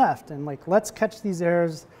shifting left. And like, let's catch these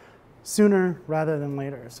errors sooner rather than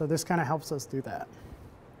later. So this kind of helps us do that.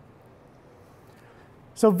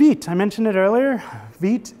 So Vite, I mentioned it earlier.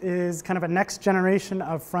 Vite is kind of a next generation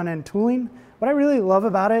of front-end tooling. What I really love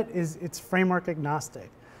about it is it's framework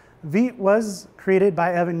agnostic. Vite was created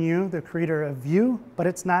by Evan You, the creator of Vue, but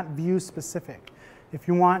it's not Vue specific. If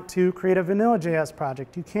you want to create a vanilla.js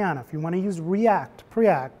project, you can. If you want to use React,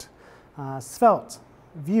 Preact, Svelte,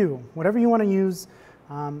 Vue, whatever you want to use,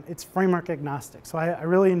 it's framework agnostic. So I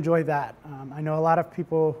really enjoy that. I know a lot of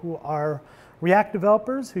people who are React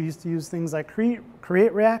developers who used to use things like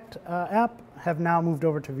Create React app have now moved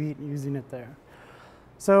over to Vite using it there.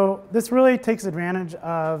 So this really takes advantage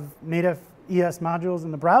of native ES modules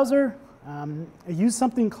in the browser. I used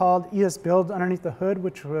something called ESBuild underneath the hood,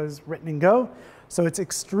 which was written in Go. So it's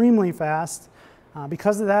extremely fast.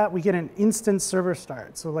 Because of that, we get an instant server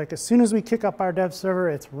start. So like as soon as we kick up our dev server,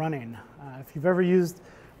 it's running. If you've ever used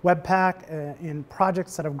Webpack in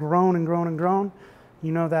projects that have grown and grown and grown,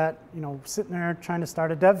 you know that sitting there trying to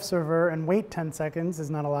start a dev server and wait 10 seconds is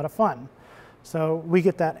not a lot of fun. So we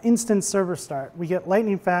get that instant server start. We get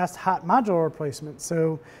lightning fast hot module replacement.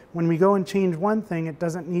 So when we go and change one thing, it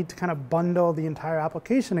doesn't need to kind of bundle the entire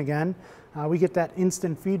application again. We get that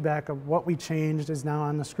instant feedback of what we changed is now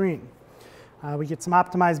on the screen. We get some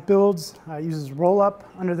optimized builds. It uses rollup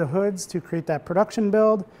under the hoods to create that production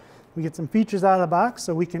build. We get some features out of the box,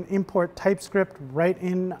 so we can import TypeScript right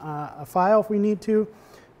in a file if we need to.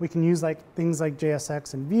 We can use things like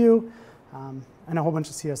JSX and Vue, and a whole bunch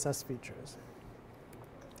of CSS features.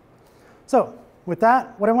 So with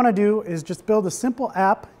that, what I want to do is just build a simple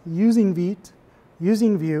app using Vite,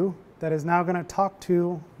 using Vue, that is now going to talk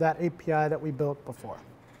to that API that we built before.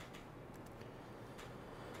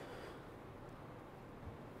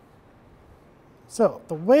 So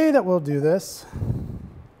the way that we'll do this,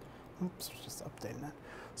 oops, just updating that.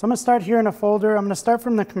 So I'm going to start here in a folder. I'm going to start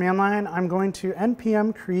from the command line. I'm going to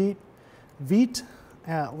npm create Vite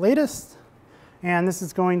at latest. And this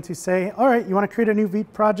is going to say, all right, you want to create a new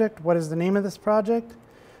Vite project. What is the name of this project?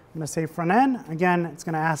 I'm going to say front end. Again, it's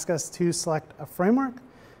going to ask us to select a framework.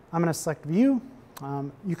 I'm going to select Vue.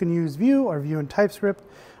 You can use Vue or Vue and TypeScript.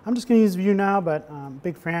 I'm just going to use Vue now, but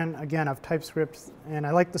big fan, again, of TypeScript. And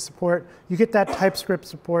I like the support. You get that TypeScript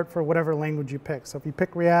support for whatever language you pick. So if you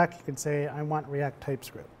pick React, you can say, I want React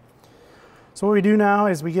TypeScript. So what we do now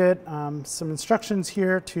is we get some instructions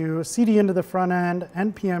here to cd into the front end,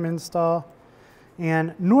 npm install.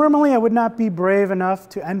 And normally I would not be brave enough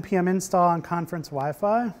to npm install on conference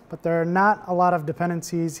Wi-Fi, but there are not a lot of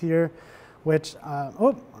dependencies here, which,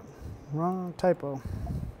 oh, wrong typo.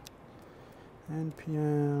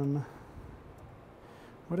 npm,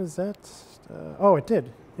 what is that? Oh, it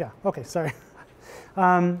did. Yeah, OK, sorry.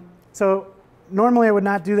 So normally I would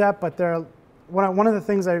not do that, but there are, one of the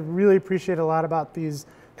things I really appreciate a lot about these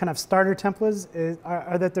kind of starter templates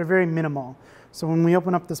are that they're very minimal. So when we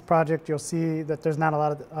open up this project, you'll see that there's not a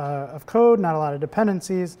lot of code, not a lot of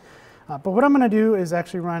dependencies. But what I'm going to do is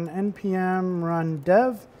actually run npm run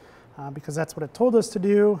dev, because that's what it told us to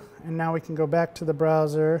do. And now we can go back to the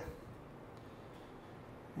browser.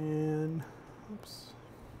 And, oops.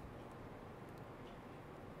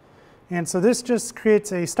 And so this just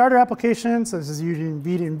creates a starter application. So this is using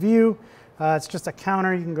Vite and Vue. It's just a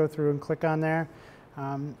counter. You can go through and click on there.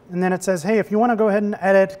 And then it says, hey, if you want to go ahead and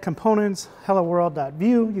edit components, hello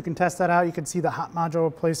world.vue, you can test that out. You can see the hot module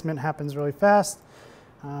replacement happens really fast.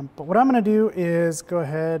 But what I'm going to do is go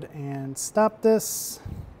ahead and stop this.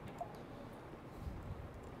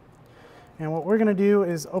 And what we're going to do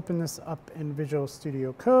is open this up in Visual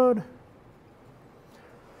Studio Code.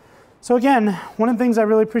 So again, one of the things I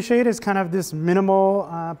really appreciate is kind of this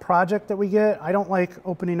minimal project that we get. I don't like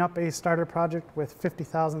opening up a starter project with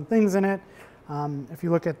 50,000 things in it. If you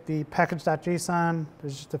look at the package.json,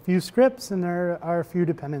 there's just a few scripts and there are a few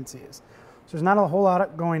dependencies. So there's not a whole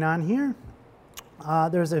lot going on here.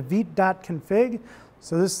 There's a vite.config.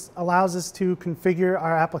 So this allows us to configure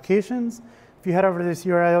our applications. If you head over to this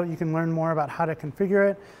URL, you can learn more about how to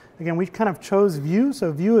configure it. Again, we kind of chose Vue.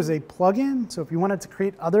 So Vue is a plugin. So if you wanted to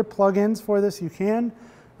create other plugins for this, you can.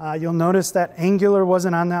 You'll notice that Angular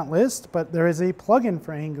wasn't on that list, but there is a plugin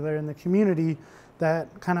for Angular in the community that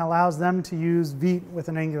kind of allows them to use Vite with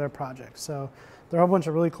an Angular project. So there are a bunch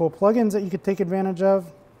of really cool plugins that you could take advantage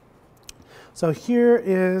of. So here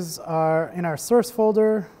is in our source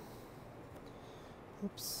folder.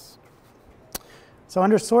 Oops. So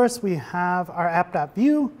under source, we have our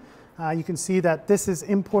app.vue. You can see that this is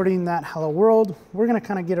importing that hello world. We're going to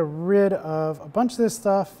kind of get rid of a bunch of this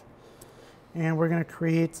stuff, and we're going to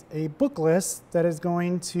create a book list that is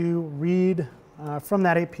going to read from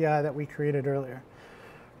that API that we created earlier.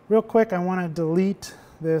 Real quick, I want to delete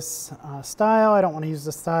this style. I don't want to use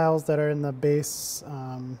the styles that are in the base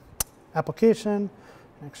application.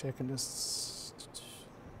 Actually, I can just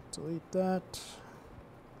delete that.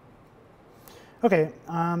 Okay,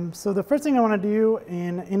 so the first thing I want to do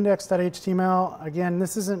in index.html, again,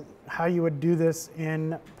 this isn't how you would do this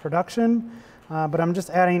in production, but I'm just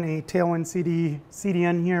adding a Tailwind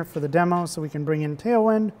CDN here for the demo so we can bring in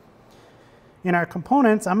Tailwind. In our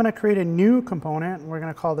components, I'm going to create a new component. We're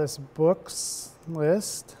going to call this books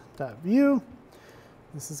list.view.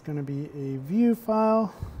 This is going to be a view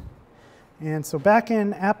file. And so back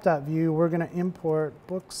in app.view, we're going to import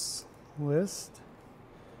books list.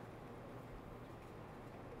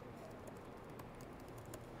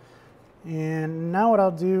 And now what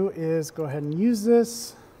I'll do is go ahead and use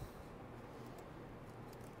this.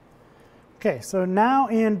 Okay, so now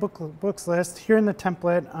in books list, here in the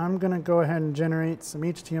template, I'm going to go ahead and generate some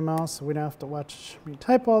HTML so we don't have to watch me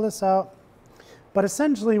type all this out. But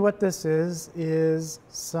essentially what this is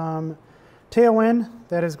some Tailwind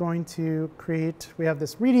that is going to create, we have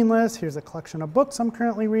this reading list. Here's a collection of books I'm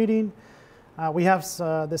currently reading. We have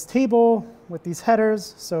this table with these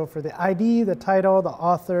headers. So for the ID, the title, the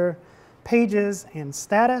author, pages, and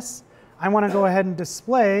status, I want to go ahead and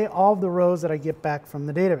display all of the rows that I get back from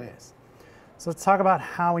the database. So let's talk about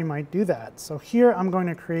how we might do that. So here I'm going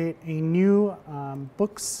to create a new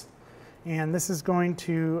books, and this is going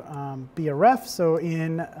to be a ref. So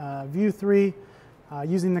in Vue 3,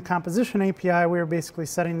 using the composition API, we're basically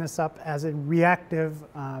setting this up as a reactive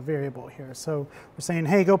variable here. So we're saying,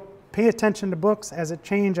 hey, go pay attention to books. As it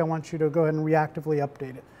changes, I want you to go ahead and reactively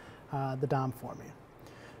update it, the DOM for me.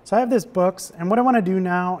 So I have this books, and what I want to do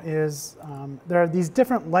now is there are these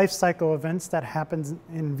different life cycle events that happens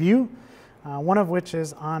in Vue, one of which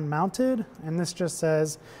is on mounted, and this just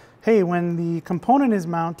says, hey, when the component is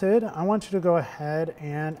mounted, I want you to go ahead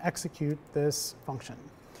and execute this function.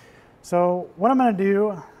 So what I'm going to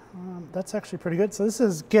do, that's actually pretty good. So this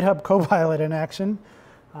is GitHub Copilot in action.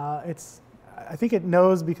 I think it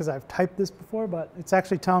knows because I've typed this before, but it's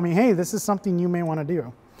actually telling me, hey, this is something you may want to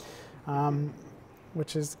do.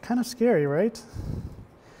 Which is kind of scary, right?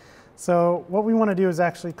 So what we want to do is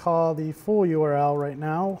actually call the full URL right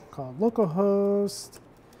now, called localhost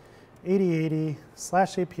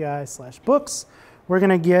 8080/API/books. We're going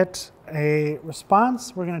to get a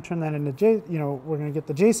response. We're going to turn that into we're going to get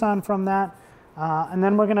the JSON from that, and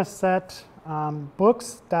then we're going to set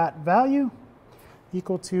books.value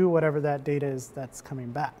equal to whatever that data is that's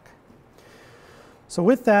coming back. So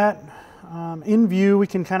with that, in Vue, we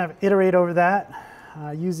can kind of iterate over that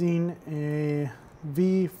using a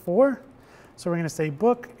v-for. So we're going to say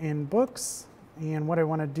book in books. And what I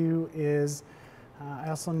want to do is I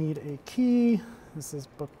also need a key. This is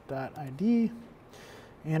book.id.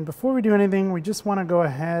 And before we do anything, we just want to go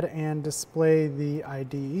ahead and display the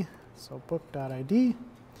ID. So book.id.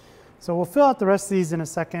 So we'll fill out the rest of these in a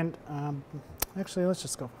second. Actually, let's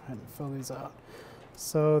just go ahead and fill these out.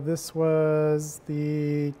 So this was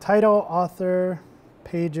the title, author,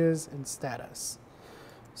 pages, and status.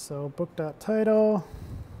 So book.title,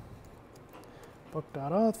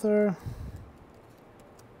 book.author.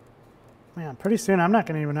 Man, pretty soon I'm not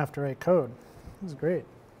going to even have to write code. This is great.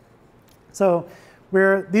 So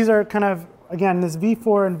these are kind of again, this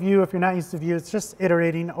V4 and View, if you're not used to View, it's just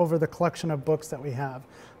iterating over the collection of books that we have.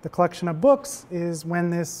 The collection of books is when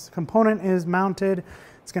this component is mounted,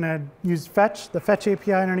 it's going to use fetch, the fetch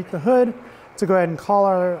API underneath the hood, to go ahead and call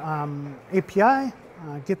our API,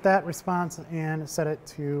 get that response, and set it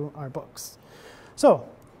to our books. So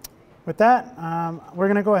with that, we're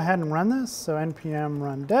going to go ahead and run this. So npm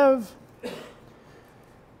run dev.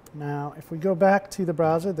 Now, if we go back to the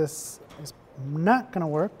browser, this is not going to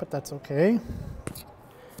work, but that's OK.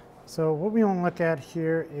 So what we want to look at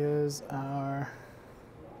here is our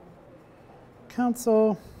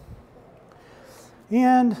console.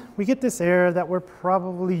 And we get this error that we're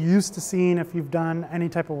probably used to seeing if you've done any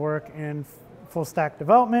type of work in full stack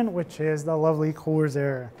development, which is the lovely CORS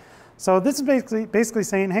error. So this is basically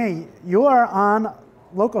saying, hey, you are on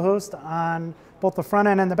localhost on both the front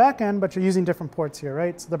end and the back end, but you're using different ports here,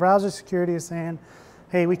 right? So the browser security is saying,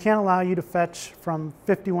 hey, we can't allow you to fetch from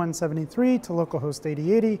 5173 to localhost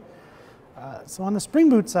 8080. So on the Spring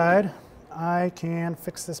Boot side, I can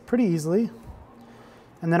fix this pretty easily.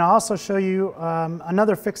 And then I'll also show you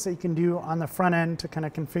another fix that you can do on the front end to kind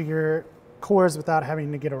of configure CORS without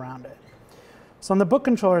having to get around it. So on the book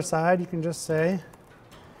controller side, you can just say,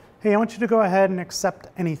 hey, I want you to go ahead and accept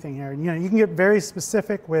anything here. You know, you can get very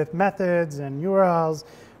specific with methods and URLs,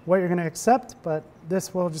 what you're going to accept, but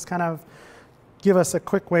this will just kind of give us a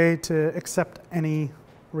quick way to accept any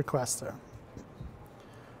request there.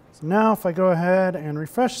 So now if I go ahead and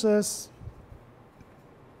refresh this,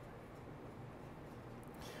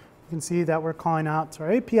 you can see that we're calling out to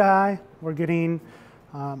our API. We're getting,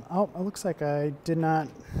 oh, it looks like I did not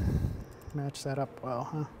match that up well,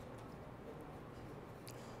 huh?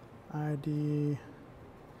 ID,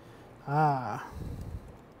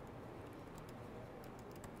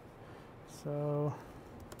 so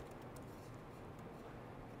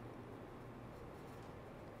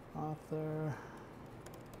author,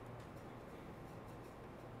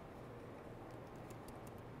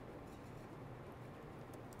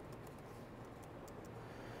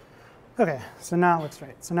 okay, so now it's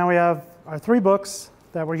right. So now we have our 3 books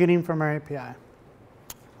that we're getting from our API.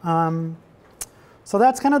 So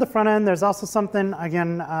that's kind of the front end. There's also something,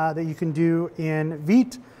 again, that you can do in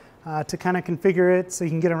Vite to kind of configure it so you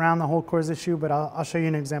can get around the whole CORS issue, but I'll show you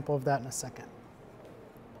an example of that in a second.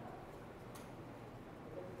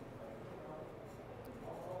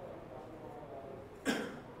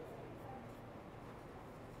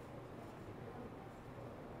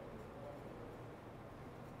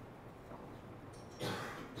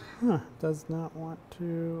 Does not want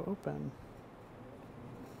to open.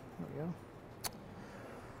 There we go.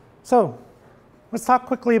 So let's talk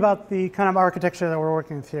quickly about the kind of architecture that we're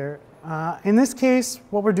working with here. In this case,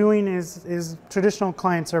 what we're doing is traditional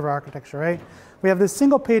client-server architecture, right? We have this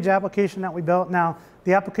single-page application that we built. Now,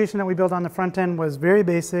 the application that we built on the front end was very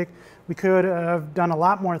basic. We could have done a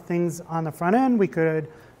lot more things on the front end. We could,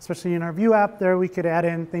 especially in our View app there, we could add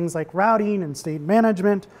in things like routing and state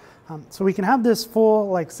management. So we can have this full,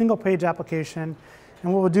 like, single-page application.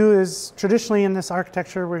 And what we'll do is, traditionally in this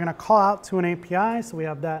architecture, we're going to call out to an API. So we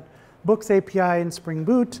have that Books API in Spring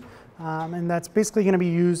Boot. And that's basically going to be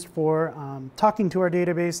used for talking to our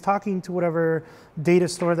database, talking to whatever data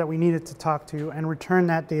store that we need it to talk to, and return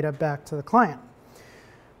that data back to the client.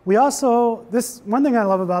 We also, one thing I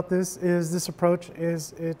love about this approach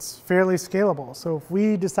is it's fairly scalable. So if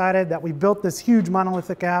we decided that we built this huge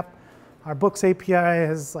monolithic app, our Books API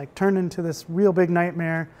has like turned into this real big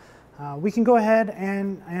nightmare, we can go ahead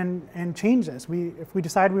and change this. If we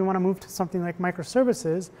decide we want to move to something like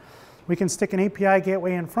microservices, we can stick an API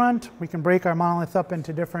gateway in front. We can break our monolith up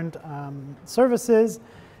into different services.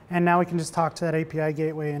 And now we can just talk to that API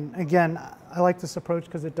gateway. And again, I like this approach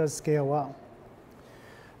because it does scale well.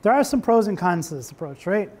 There are some pros and cons to this approach,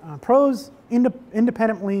 right? Pros,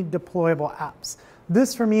 independently deployable apps.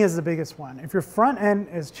 This, for me, is the biggest one. If your front end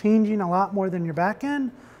is changing a lot more than your back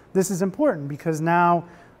end, this is important because now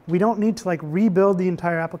we don't need to like rebuild the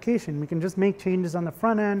entire application. We can just make changes on the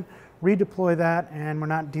front end, redeploy that, and we're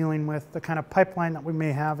not dealing with the kind of pipeline that we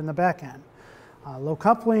may have in the back end. Low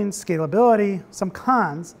coupling, scalability, some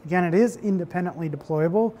cons. Again, it is independently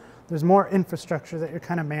deployable. There's more infrastructure that you're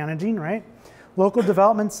kind of managing, right? Local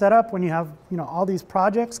development setup when you have all these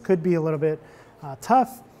projects could be a little bit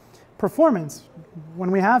tough. Performance, when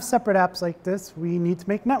we have separate apps like this, we need to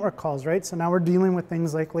make network calls, right? So now we're dealing with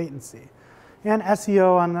things like latency. And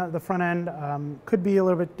SEO on the front end could be a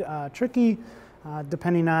little bit tricky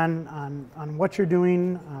depending on what you're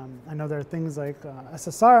doing. I know there are things like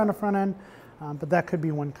SSR on the front end, but that could be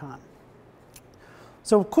one con.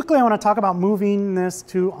 So quickly, I want to talk about moving this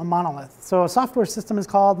to a monolith. So a software system is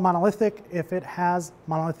called monolithic if it has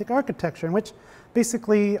monolithic architecture, in which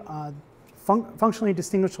basically functionally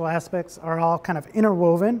distinguishable aspects are all kind of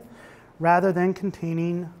interwoven rather than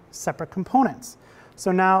containing separate components.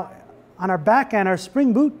 So now on our back end, our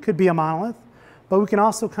Spring Boot could be a monolith, but we can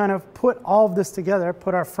also kind of put all of this together,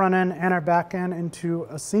 put our front end and our back end into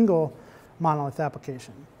a single monolith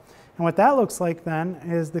application. And what that looks like then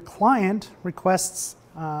is the client requests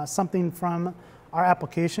something from our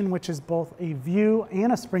application, which is both a Vue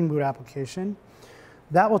and a Spring Boot application.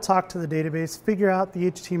 That will talk to the database, figure out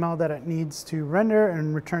the HTML that it needs to render,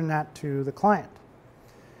 and return that to the client.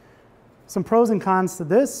 Some pros and cons to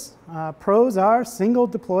this. Pros are single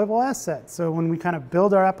deployable assets. So when we kind of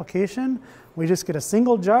build our application, we just get a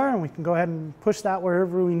single jar, and we can go ahead and push that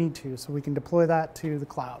wherever we need to, so we can deploy that to the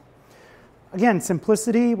cloud. Again,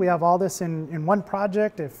 simplicity, we have all this in one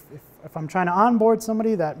project. If I'm trying to onboard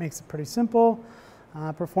somebody, that makes it pretty simple.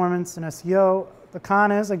 Performance and SEO. The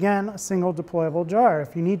con is, again, a single deployable jar.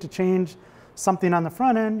 If you need to change something on the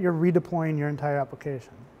front end, you're redeploying your entire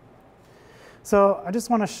application. So I just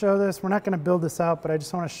want to show this. We're not going to build this out, but I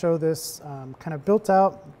just want to show this kind of built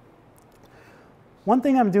out. One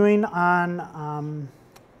thing I'm doing on,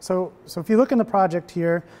 so if you look in the project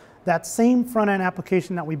here, that same front-end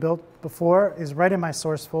application that we built before is right in my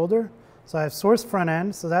source folder. So I have source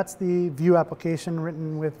front-end, so that's the Vue application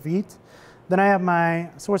written with Vite. Then I have my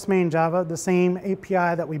source main Java, the same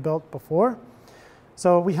API that we built before.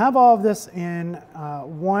 So we have all of this in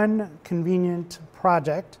one convenient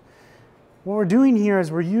project. What we're doing here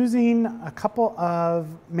is we're using a couple of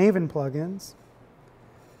Maven plugins.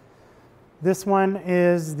 This one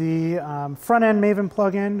is the front-end Maven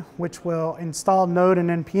plugin, which will install Node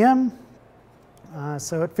and NPM.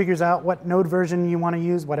 So it figures out what Node version you want to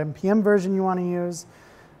use, what NPM version you want to use.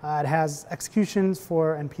 It has executions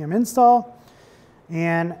for NPM install.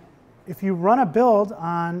 And if you run a build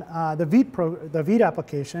on the Vite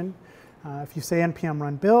application, if you say npm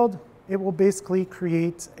run build, it will basically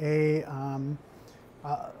create a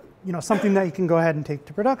something that you can go ahead and take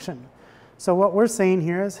to production. So what we're saying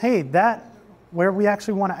here is, hey, where we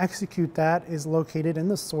actually want to execute that is located in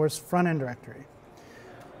the source front-end directory.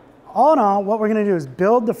 All in all, what we're going to do is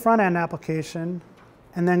build the front-end application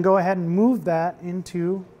and then go ahead and move that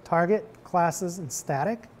into target, classes, and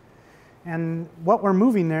static. And what we're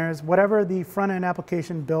moving there is whatever the front-end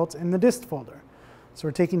application built in the dist folder. So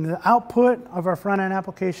we're taking the output of our front-end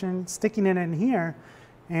application, sticking it in here.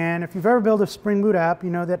 And if you've ever built a Spring Boot app, you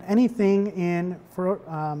know that anything in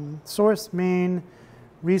source main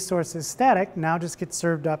resources static now just gets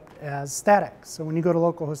served up as static. So when you go to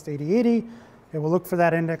localhost 8080, it will look for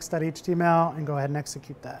that index.html and go ahead and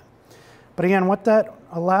execute that. But again, what that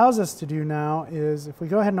allows us to do now is if we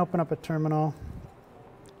go ahead and open up a terminal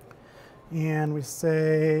and we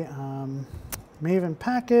say Maven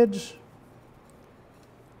package,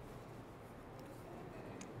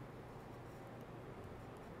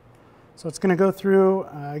 so it's going to go through,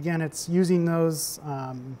 again, it's using those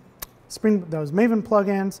those Maven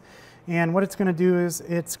plugins, and what it's going to do is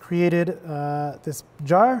it's created this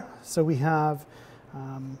jar. So we have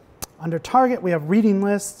under target we have reading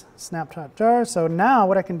list snapshot jar. So now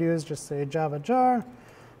what I can do is just say Java jar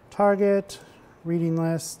target reading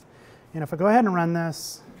list, and if I go ahead and run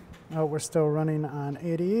this, oh, we're still running on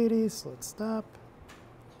 8080, so let's stop.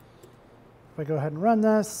 If I go ahead and run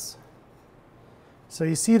this, so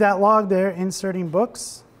you see that log there inserting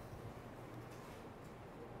books.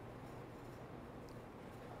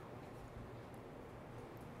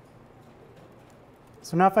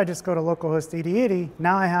 So now if I just go to localhost 8080,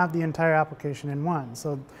 now I have the entire application in one.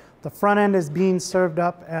 So the front end is being served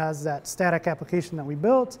up as that static application that we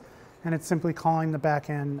built, and it's simply calling the back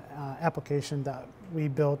end application that we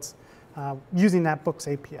built using that books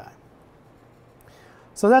API.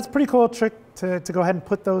 So that's a pretty cool trick to go ahead and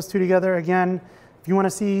put those two together. Again, if you want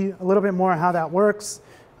to see a little bit more how that works,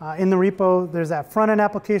 in the repo, there's that front end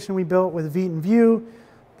application we built with Vite and Vue.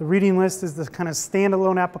 The reading list is the kind of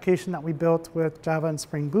standalone application that we built with Java and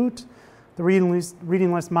Spring Boot. The reading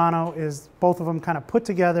list mono is both of them kind of put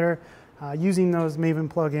together using those Maven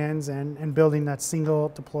plugins and building that single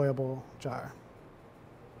deployable jar.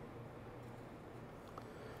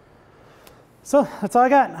 So that's all I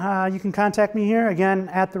got. You can contact me here, again,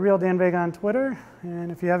 at @TheRealDanVega on Twitter.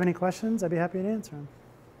 And if you have any questions, I'd be happy to answer them.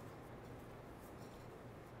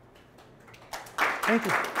 Thank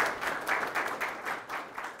you.